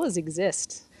 it'll always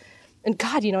exist. And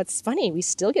God, it's funny. We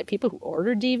still get people who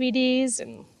order DVDs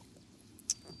and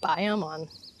buy them on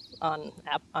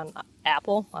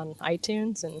Apple, on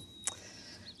iTunes, and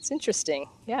it's interesting.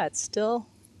 Yeah, it's still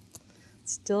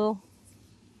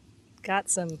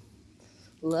got some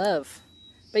love.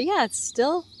 But yeah,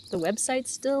 the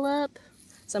website's still up.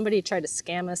 Somebody tried to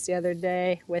scam us the other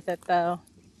day with it though.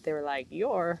 They were like,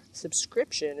 your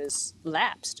subscription is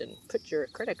lapsed and put your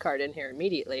credit card in here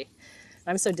immediately.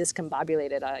 I'm so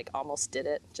discombobulated, I like almost did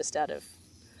it just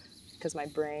because my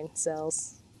brain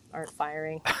cells aren't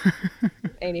firing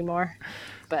anymore.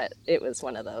 But it was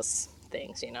one of those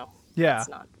things, Yeah. It's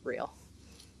not real.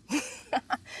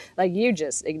 Like you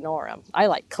just ignore them. I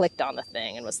like clicked on the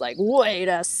thing and was like, wait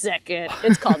a second.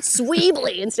 It's called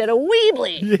Sweebly instead of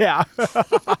Weebly. Yeah.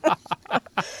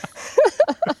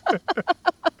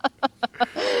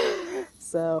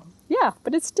 So, yeah,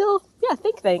 but it's still,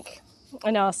 Think Tank.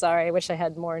 I know, sorry, I wish I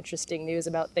had more interesting news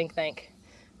about Think Tank.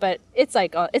 But it's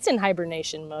like, it's in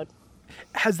hibernation mode.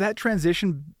 Has that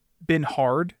transition been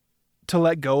hard to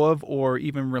let go of or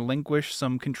even relinquish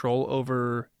some control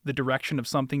over the direction of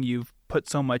something you've put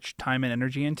so much time and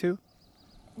energy into?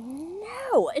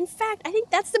 No. In fact, I think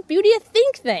that's the beauty of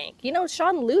Think Tank.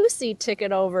 Sean Lucy took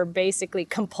it over basically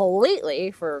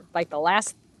completely for like the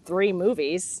last 3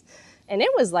 movies. And it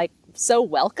was like so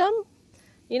welcome.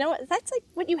 That's like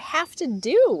what you have to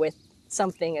do with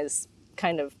something as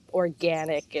kind of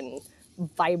organic and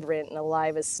vibrant and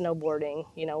alive as snowboarding,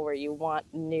 where you want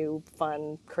new,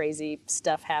 fun, crazy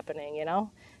stuff happening,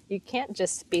 You can't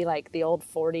just be like the old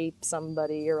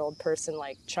 40-somebody-year-old person,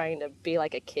 like trying to be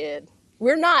like a kid.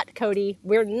 We're not, Cody.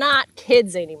 We're not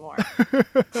kids anymore.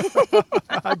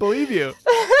 I believe you.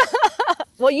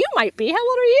 Well, you might be. How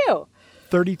old are you?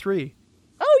 33.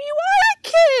 Oh, you are a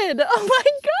kid. Oh, my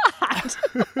God.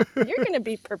 You're going to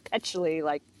be perpetually,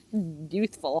 like,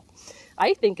 youthful.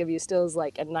 I think of you still as,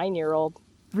 like, a 9-year-old.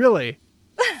 Really?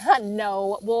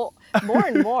 No. Well, more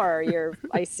and more,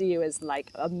 I see you as,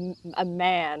 like, a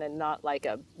man and not, like,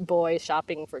 a boy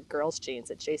shopping for girls'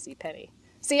 jeans at JCPenney.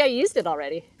 See, I used it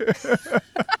already.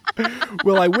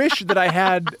 Well, I wish that I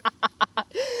had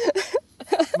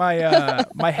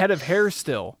my head of hair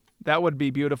still. That would be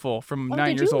beautiful from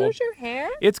 9 years old. Did you lose your hair?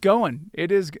 It's going.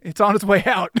 It's on its way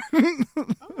out.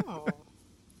 Oh.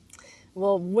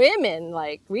 Well, women,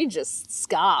 like, we just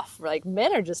scoff. Like,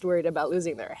 men are just worried about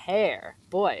losing their hair.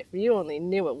 Boy, if you only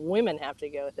knew what women have to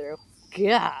go through.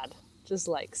 God, just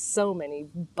like so many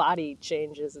body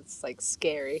changes. It's like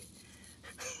scary.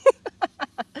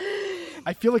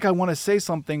 I feel like I want to say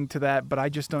something to that, but I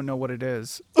just don't know what it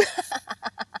is.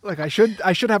 Like I should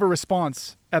have a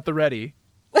response at the ready.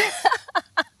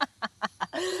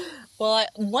 Well,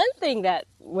 one thing that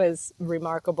was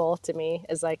remarkable to me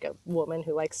as like a woman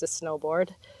who likes to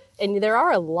snowboard. And there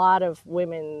are a lot of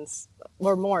women's,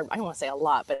 or more, I don't want to say a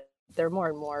lot, but there are more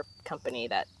and more company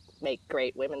that make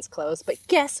great women's clothes. But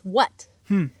guess what?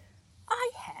 I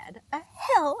had a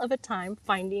hell of a time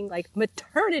finding like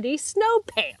maternity snow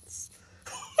pants.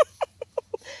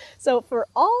 So for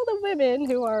all the women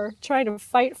who are trying to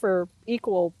fight for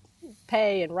equal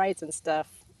pay and rights and stuff,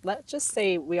 let's just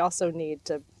say we also need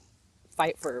to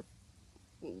fight for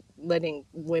letting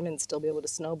women still be able to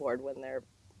snowboard when they're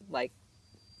like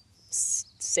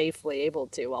safely able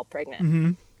to while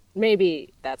pregnant.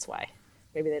 Maybe that's why.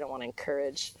 Maybe they don't want to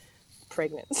encourage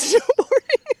pregnant snowboarding.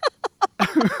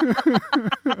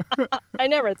 I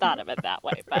never thought of it that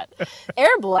way, but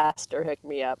Air Blaster hooked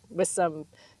me up with some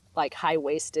like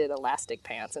high-waisted elastic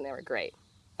pants, and they were great.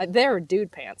 They were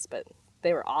dude pants, but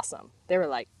they were awesome. They were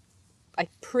like, I'm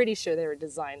pretty sure they were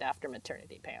designed after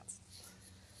maternity pants.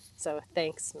 So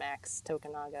thanks, Max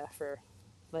Tokunaga, for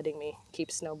letting me keep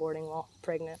snowboarding while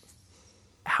pregnant.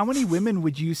 How many women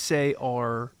would you say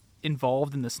are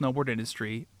involved in the snowboard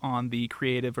industry on the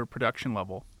creative or production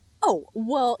level? Oh,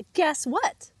 well, guess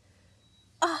what?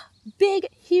 Big,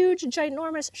 huge,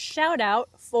 ginormous shout out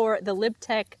for the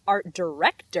LibTech art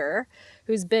director,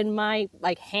 who's been my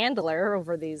like handler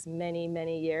over these many,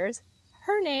 many years.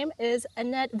 Her name is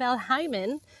Annette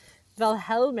Valhelmen.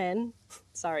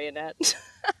 Sorry, Annette.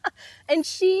 And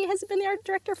she has been the art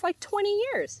director for like 20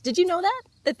 years. Did you know that?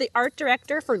 That the art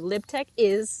director for LibTech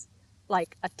is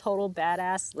like a total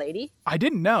badass lady? I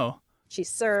didn't know. She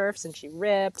surfs and she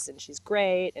rips and she's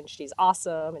great and she's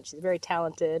awesome and she's very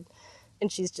talented.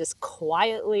 And she's just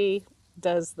quietly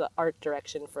does the art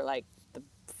direction for like the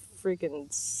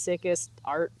freaking sickest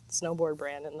art snowboard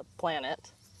brand in the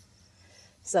planet.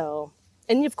 So,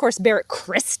 and of course, Barrett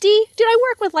Christie. Dude, I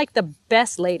work with like the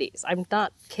best ladies. I'm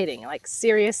not kidding. Like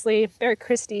seriously, Barrett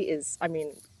Christie is, I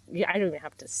mean, yeah, I don't even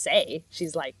have to say.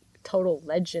 She's like total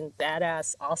legend,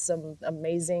 badass, awesome,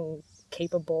 amazing,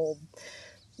 capable,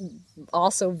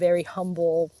 also very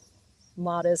humble,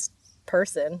 modest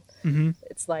person.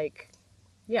 It's like,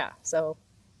 yeah, so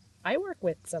I work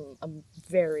with some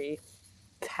very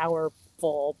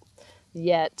powerful,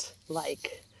 yet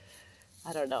like,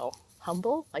 I don't know,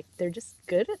 humble. Like they're just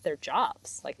good at their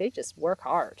jobs. Like they just work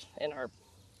hard and are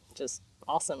just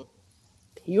awesome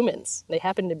humans. They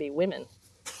happen to be women.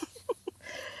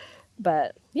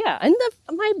 But yeah, and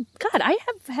my God,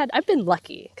 I've been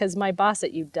lucky because my boss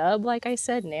at UW, like I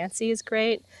said, Nancy is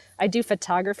great. I do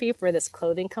photography for this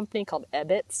clothing company called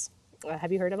Ebbets.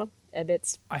 Have you heard of them?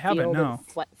 Ebbets. I haven't, no.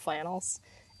 Flannels.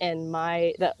 And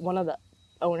one of the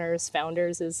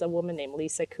founders is a woman named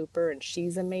Lisa Cooper, and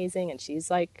she's amazing. And she's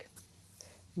like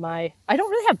I don't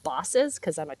really have bosses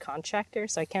because I'm a contractor,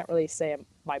 so I can't really say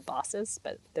my bosses,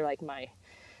 but they're like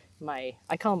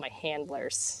I call them my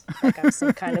handlers. Like I'm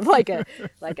some kind of like a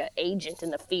agent in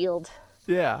the field.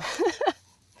 Yeah.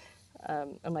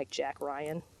 I'm like Jack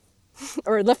Ryan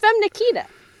or La Femme Nikita.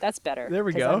 That's better. There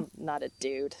we go. I'm not a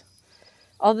dude.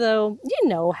 Although, you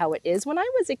know how it is. When I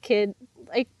was a kid,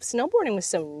 like snowboarding was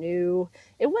so new.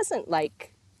 It wasn't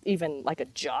like even like a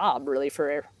job really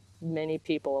for many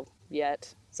people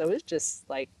yet. So it was just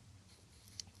like,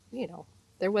 you know,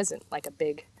 there wasn't like a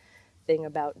big thing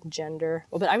about gender.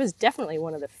 Well, but I was definitely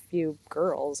one of the few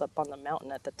girls up on the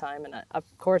mountain at the time. And of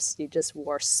course you just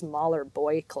wore smaller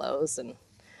boy clothes.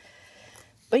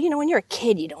 But you know, when you're a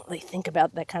kid, you don't really think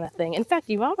about that kind of thing. In fact,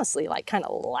 you honestly like kind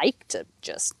of like to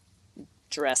just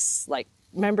dress like,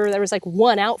 remember there was like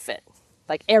one outfit,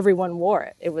 like everyone wore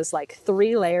it. It was like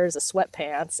 3 layers of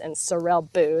sweatpants and Sorel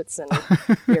boots and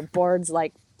your boards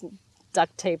like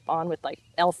duct tape on with like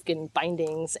elfkin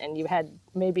bindings, and you had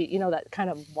maybe, you know, that kind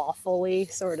of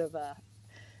waffly sort of a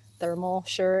thermal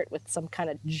shirt with some kind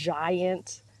of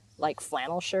giant like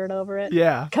flannel shirt over it.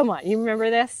 Yeah. Come on, you remember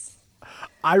this?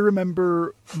 I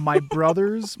remember my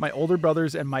brothers, my older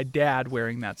brothers, and my dad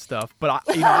wearing that stuff. But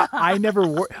I never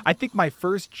wore. I think my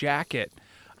first jacket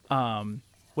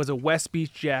was a West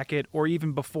Beach jacket, or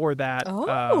even before that.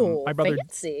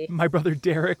 Fancy. My brother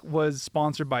Derek was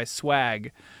sponsored by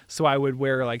Swag, so I would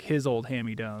wear like his old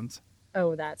hand-me-downs.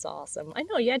 Oh, that's awesome. I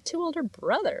know you had 2 older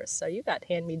brothers, so you got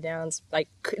hand-me-downs. Like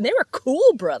they were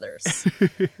cool brothers,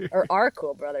 or are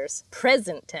cool brothers.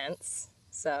 Present tense.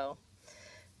 So.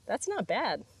 That's not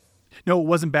bad. No, it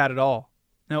wasn't bad at all.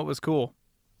 No, it was cool.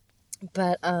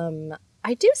 But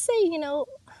I do say, you know,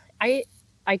 I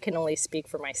can only speak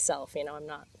for myself. You know, I'm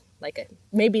not like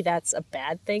maybe that's a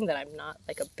bad thing that I'm not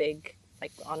like a big,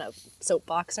 like on a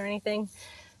soapbox or anything.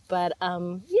 But,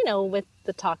 you know, with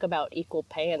the talk about equal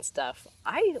pay and stuff,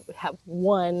 I have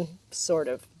one sort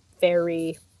of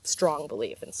very strong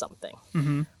belief in something.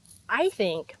 Mm-hmm. I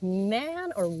think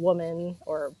man or woman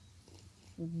or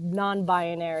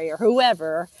non-binary or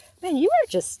whoever, man, you are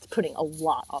just putting a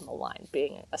lot on the line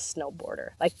being a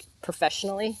snowboarder, like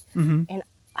professionally. Mm-hmm. And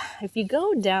if you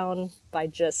go down by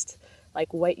just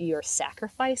like what you're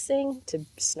sacrificing to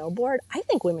snowboard, I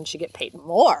think women should get paid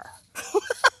more.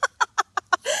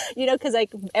 You know, because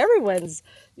like everyone's,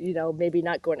 you know, maybe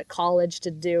not going to college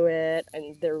to do it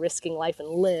and they're risking life and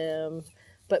limb.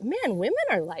 But man, women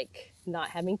are like not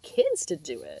having kids to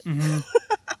do it. Mm-hmm.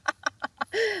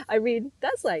 I mean,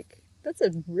 that's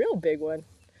a real big one.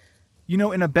 You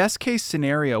know, in a best case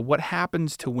scenario, what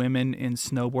happens to women in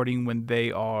snowboarding when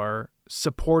they are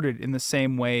supported in the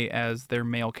same way as their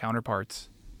male counterparts?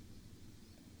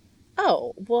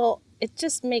 Oh, well, it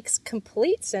just makes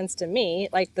complete sense to me.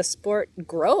 Like the sport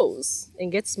grows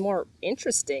and gets more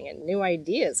interesting and new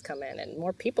ideas come in and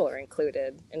more people are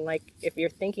included. And like if you're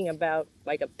thinking about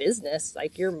like a business,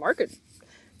 like your market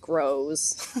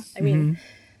grows. I mean,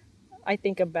 I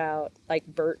think about like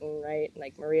Burton, right?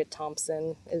 Like Maria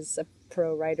Thompson is a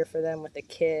pro rider for them with a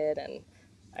kid. And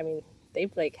I mean,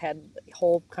 they've like had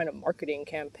whole kind of marketing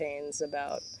campaigns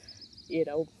about, you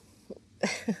know,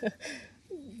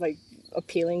 like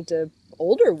appealing to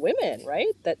older women,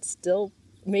 right? That still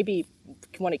maybe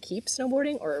want to keep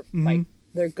snowboarding or like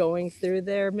they're going through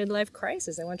their midlife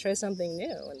crisis. They want to try something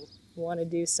new and want to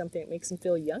do something that makes them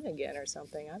feel young again or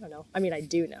something. I don't know. I mean, I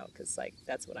do know because like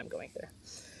that's what I'm going through.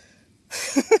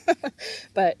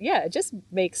 But yeah, it just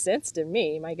makes sense to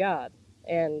me. My God.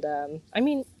 And I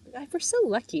mean, we're so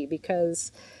lucky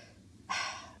because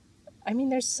I mean,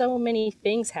 there's so many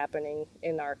things happening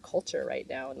in our culture right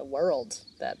now in the world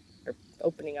that are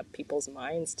opening up people's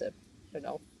minds to, you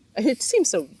know, it seems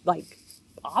so like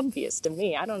obvious to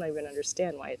me. I don't even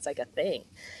understand why it's like a thing.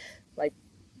 Like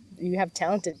you have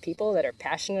talented people that are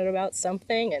passionate about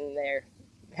something and they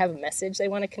have a message they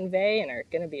want to convey and are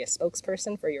going to be a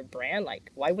spokesperson for your brand. Like,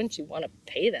 why wouldn't you want to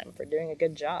pay them for doing a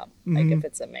good job? Like if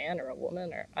it's a man or a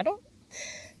woman or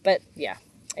but yeah,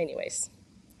 anyways.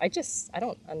 I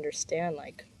don't understand,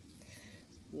 like,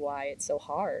 why it's so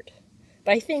hard.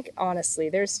 But I think, honestly,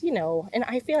 there's, you know, and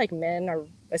I feel like men are,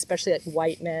 especially like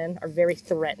white men, are very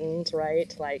threatened,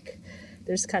 right? Like,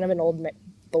 there's kind of an old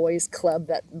boys club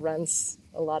that runs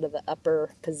a lot of the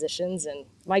upper positions. And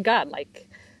my God, like,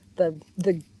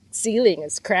 the ceiling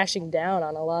is crashing down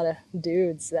on a lot of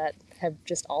dudes that have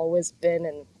just always been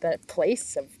in that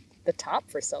place of the top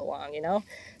for so long, you know?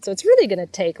 So it's really going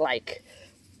to take, like,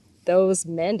 those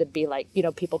men to be like, you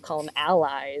know, people call them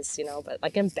allies, you know, but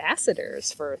like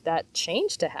ambassadors for that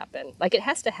change to happen. Like it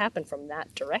has to happen from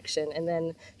that direction and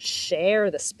then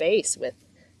share the space with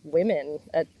women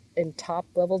in top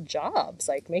level jobs,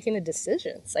 like making the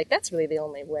decisions. Like that's really the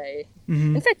only way.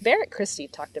 In fact, Barrett Christie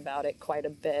talked about it quite a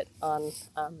bit on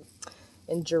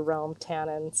in Jerome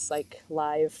Tannen's like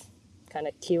live kind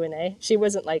of Q&A. She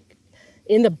wasn't like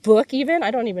in the book even. I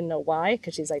don't even know why,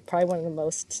 because she's like probably one of the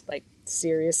most like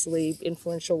seriously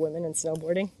influential women in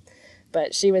snowboarding,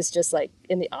 but she was just like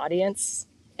in the audience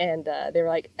and they were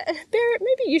like, Barrett,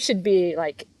 maybe you should be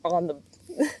like on the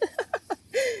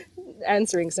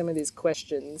answering some of these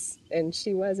questions, and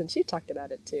she was, and she talked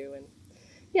about it too. And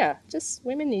yeah, just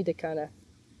women need to kind of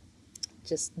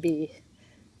just be,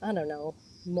 I don't know,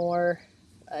 more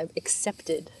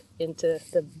accepted into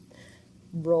the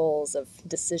roles of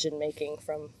decision making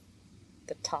from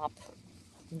the top,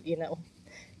 you know.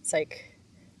 It's like,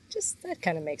 just that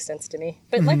kind of makes sense to me.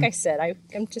 But like I said,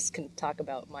 I'm just going to talk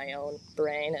about my own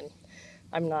brain, and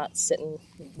I'm not sitting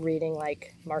reading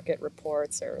like market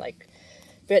reports or like,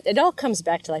 but it all comes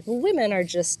back to like, well, women are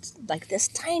just like this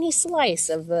tiny slice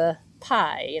of the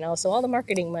pie, you know, so all the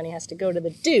marketing money has to go to the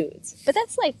dudes. But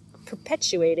that's like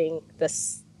perpetuating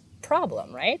this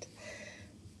problem, right?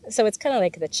 So it's kind of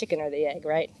like the chicken or the egg,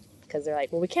 right? Because they're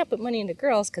like, well, we can't put money into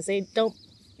girls because they don't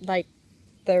like,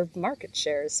 their market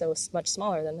share is so much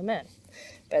smaller than the men.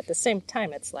 But at the same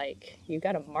time, it's like, you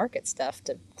got to market stuff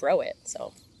to grow it.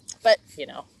 So, but, you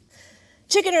know,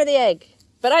 chicken or the egg.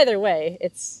 But either way,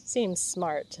 it seems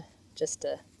smart just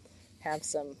to have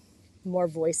some more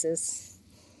voices.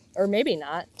 Or maybe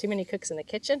not. Too many cooks in the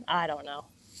kitchen? I don't know.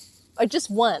 Or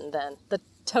just one, then. The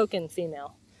token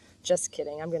female. Just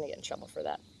kidding. I'm going to get in trouble for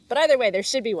that. But either way, there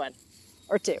should be one.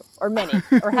 Or two. Or many.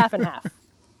 Or half and half.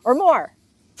 Or more.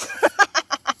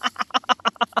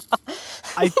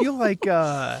 I feel like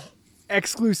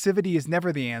exclusivity is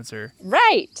never the answer.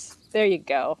 Right. There you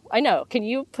go. I know. Can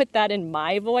you put that in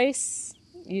my voice?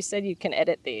 You said you can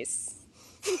edit these.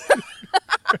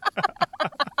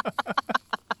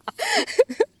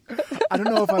 I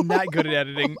don't know if I'm that good at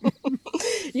editing.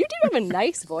 You do have a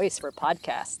nice voice for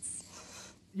podcasts.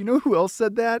 You know who else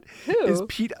said that? Who? Is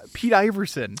Pete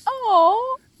Iverson.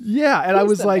 Oh. Yeah, and I He's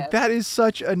was the like, best. that is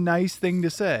such a nice thing to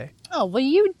say. Oh, well,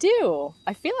 you do.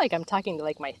 I feel like I'm talking to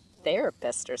like my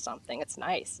therapist or something. It's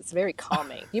nice. It's very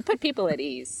calming. You put people at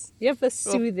ease. You have a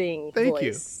soothing thank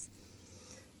voice.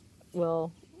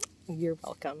 Well, you're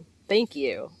welcome. Thank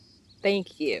you.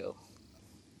 Thank you.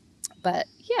 But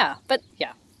yeah,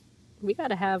 we got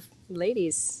to have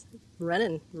ladies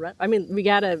run. I mean, we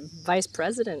got a vice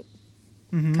president,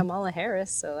 Kamala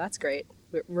Harris, so that's great.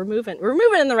 We're moving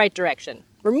in the right direction.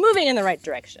 We're moving in the right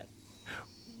direction.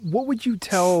 What would you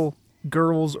tell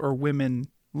girls or women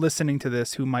listening to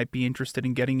this who might be interested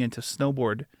in getting into the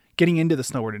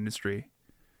snowboard industry?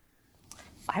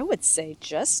 I would say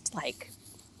just like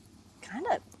kind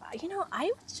of,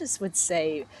 I just would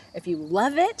say if you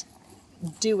love it,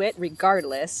 do it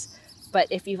regardless. But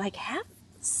if you like have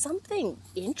something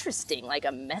interesting, like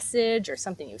a message or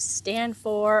something you stand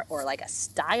for, or like a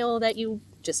style that you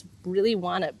just really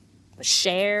want to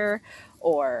share,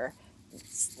 or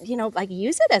like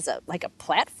use it as a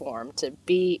platform to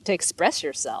express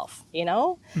yourself, and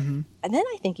then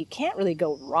I think you can't really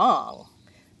go wrong.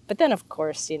 But then of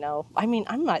course, I mean,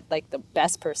 I'm not like the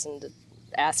best person to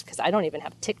ask because I don't even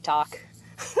have TikTok.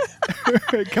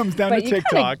 It comes down to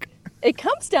TikTok. It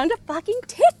comes down to fucking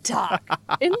TikTok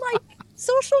and like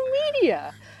social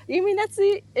media. I mean,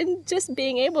 and just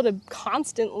being able to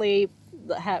constantly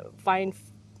find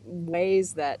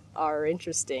ways that are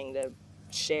interesting to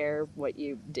share what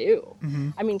you do.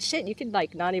 I mean, shit, you could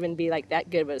like not even be like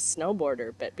that good of a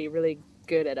snowboarder, but be really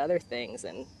good at other things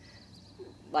and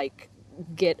like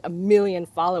get 1 million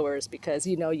followers because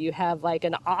you have like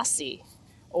an Aussie,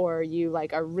 or you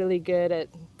like are really good at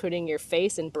putting your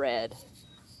face in bread,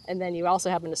 and then you also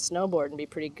happen to snowboard and be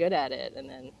pretty good at it, and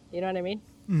then you know what I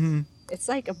mean. It's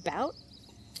like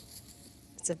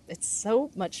it's so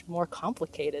much more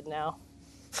complicated now.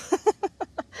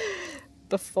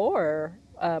 Before,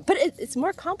 but it's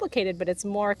more complicated, but it's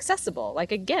more accessible.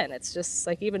 Like again, it's just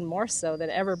like even more so than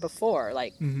ever before.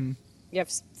 Like you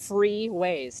have free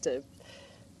ways to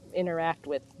interact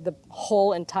with the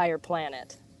whole entire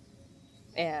planet,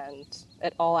 and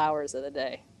at all hours of the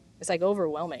day. It's like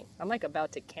overwhelming. I'm like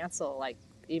about to cancel like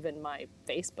even my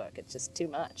Facebook. It's just too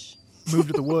much. Move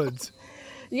to the woods.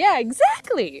 Yeah,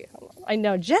 exactly. I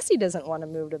know Jesse doesn't want to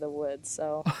move to the woods,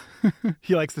 so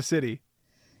He likes the city.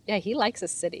 yeah, he likes a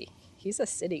city. He's a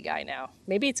city guy now.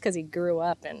 Maybe it's because he grew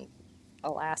up in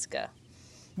Alaska.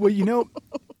 Well,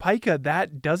 Pika,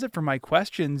 that does it for my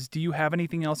questions. Do you have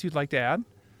anything else you'd like to add?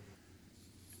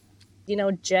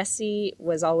 Jesse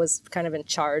was always kind of in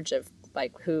charge of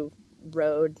like who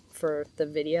rode for the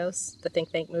videos, the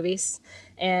Think Tank movies.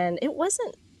 And it was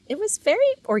very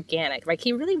organic. Like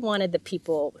he really wanted the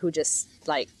people who just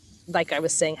like I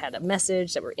was saying, had a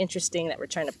message, that were interesting, that were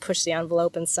trying to push the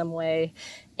envelope in some way.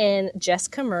 And Jess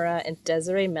Kimura and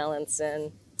Desiree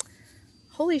Mellinson,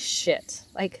 holy shit.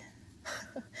 Like,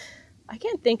 I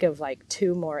can't think of like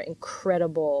two more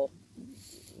incredible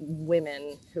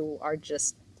women who are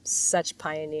just such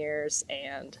pioneers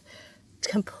and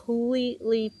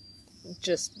completely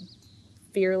just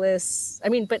fearless. I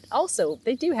mean, but also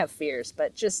they do have fears,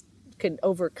 but just could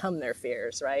overcome their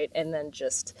fears, right? And then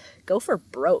just go for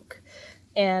broke.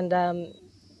 And, I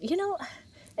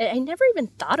never even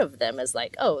thought of them as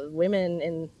like, oh, women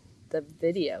in the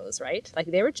videos, right? Like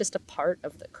they were just a part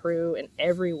of the crew in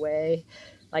every way.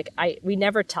 Like we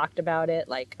never talked about it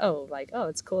like, oh,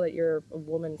 it's cool that you're a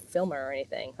woman filmer or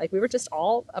anything. Like we were just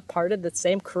all a part of the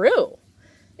same crew.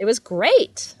 It was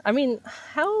great. I mean,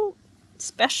 how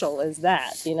special is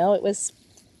that? It was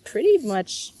pretty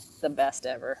much the best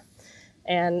ever.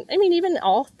 And I mean, even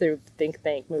all through Think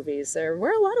Tank movies, there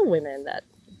were a lot of women that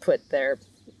put their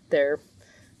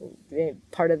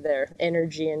part of their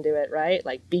energy into it, right?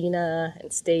 Like Bina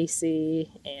and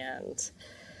Stacy, and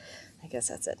I guess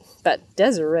that's it. But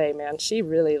Desiree, man, she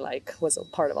really like was a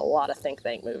part of a lot of Think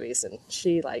Tank movies, and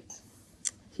she like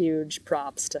huge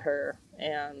props to her.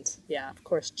 And yeah, of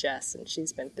course Jess, and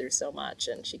she's been through so much,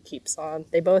 and she keeps on.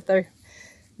 They both are.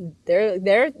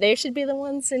 They should be the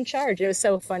ones in charge. It was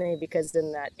so funny because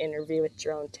in that interview with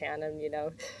Jerome Tannen,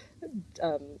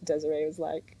 Desiree was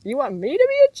like, "You want me to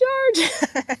be in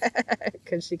charge?"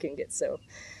 Because she can get so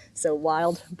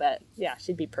wild. But yeah,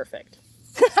 she'd be perfect.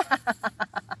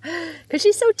 Because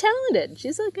she's so talented.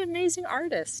 She's like an amazing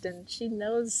artist, and she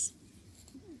knows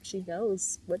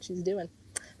what she's doing.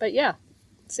 But yeah,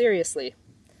 seriously,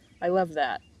 I love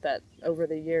that over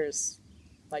the years,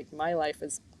 like my life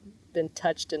has been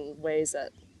touched in ways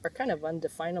that are kind of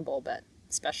undefinable but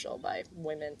special by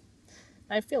women.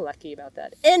 I feel lucky about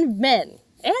that. And men.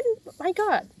 And my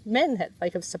God, men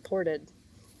have supported,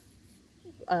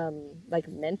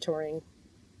 mentoring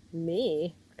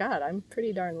me. God, I'm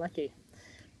pretty darn lucky.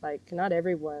 Like, not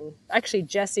everyone. Actually,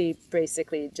 Jesse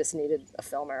basically just needed a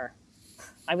filmer.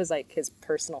 I was like his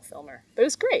personal filmer. But it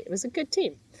was great. It was a good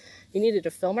team. He needed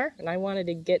a filmer, and I wanted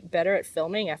to get better at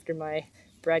filming after my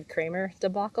Brad Kramer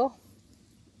debacle.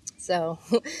 So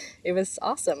it was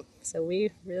awesome. So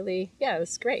we really, it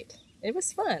was great. It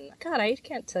was fun. God, I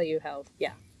can't tell you how,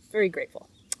 very grateful.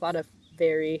 A lot of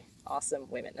very awesome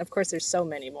women. Of course, there's so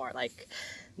many more. Like,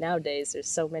 nowadays, there's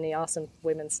so many awesome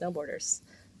women snowboarders.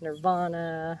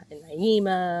 Nirvana and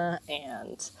Naima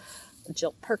and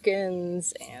Jill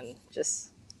Perkins, and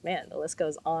just, man, the list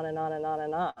goes on and on and on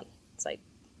and on. It's like,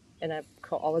 and I've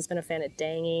always been a fan of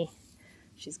Dangy.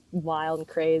 She's wild and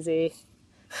crazy.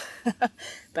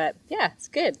 But yeah, it's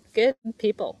good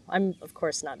people. I'm of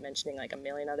course not mentioning like a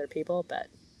million other people, but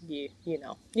you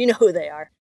know who they are.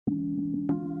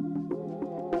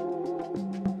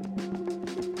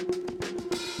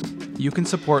 You can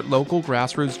support local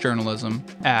grassroots journalism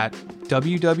at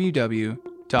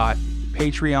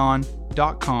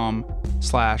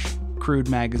www.patreon.com/Crude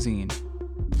Magazine.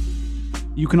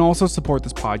 You can also support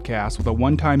this podcast with a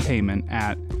one-time payment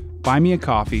at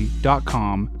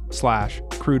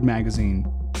buymeacoffee.com/Crude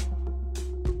Magazine.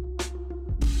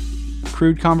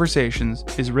 Crude Conversations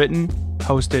is written,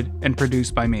 hosted, and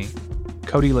produced by me,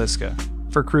 Cody Liska,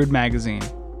 for Crude Magazine.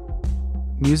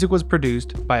 Music was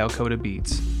produced by Alcoda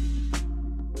Beats.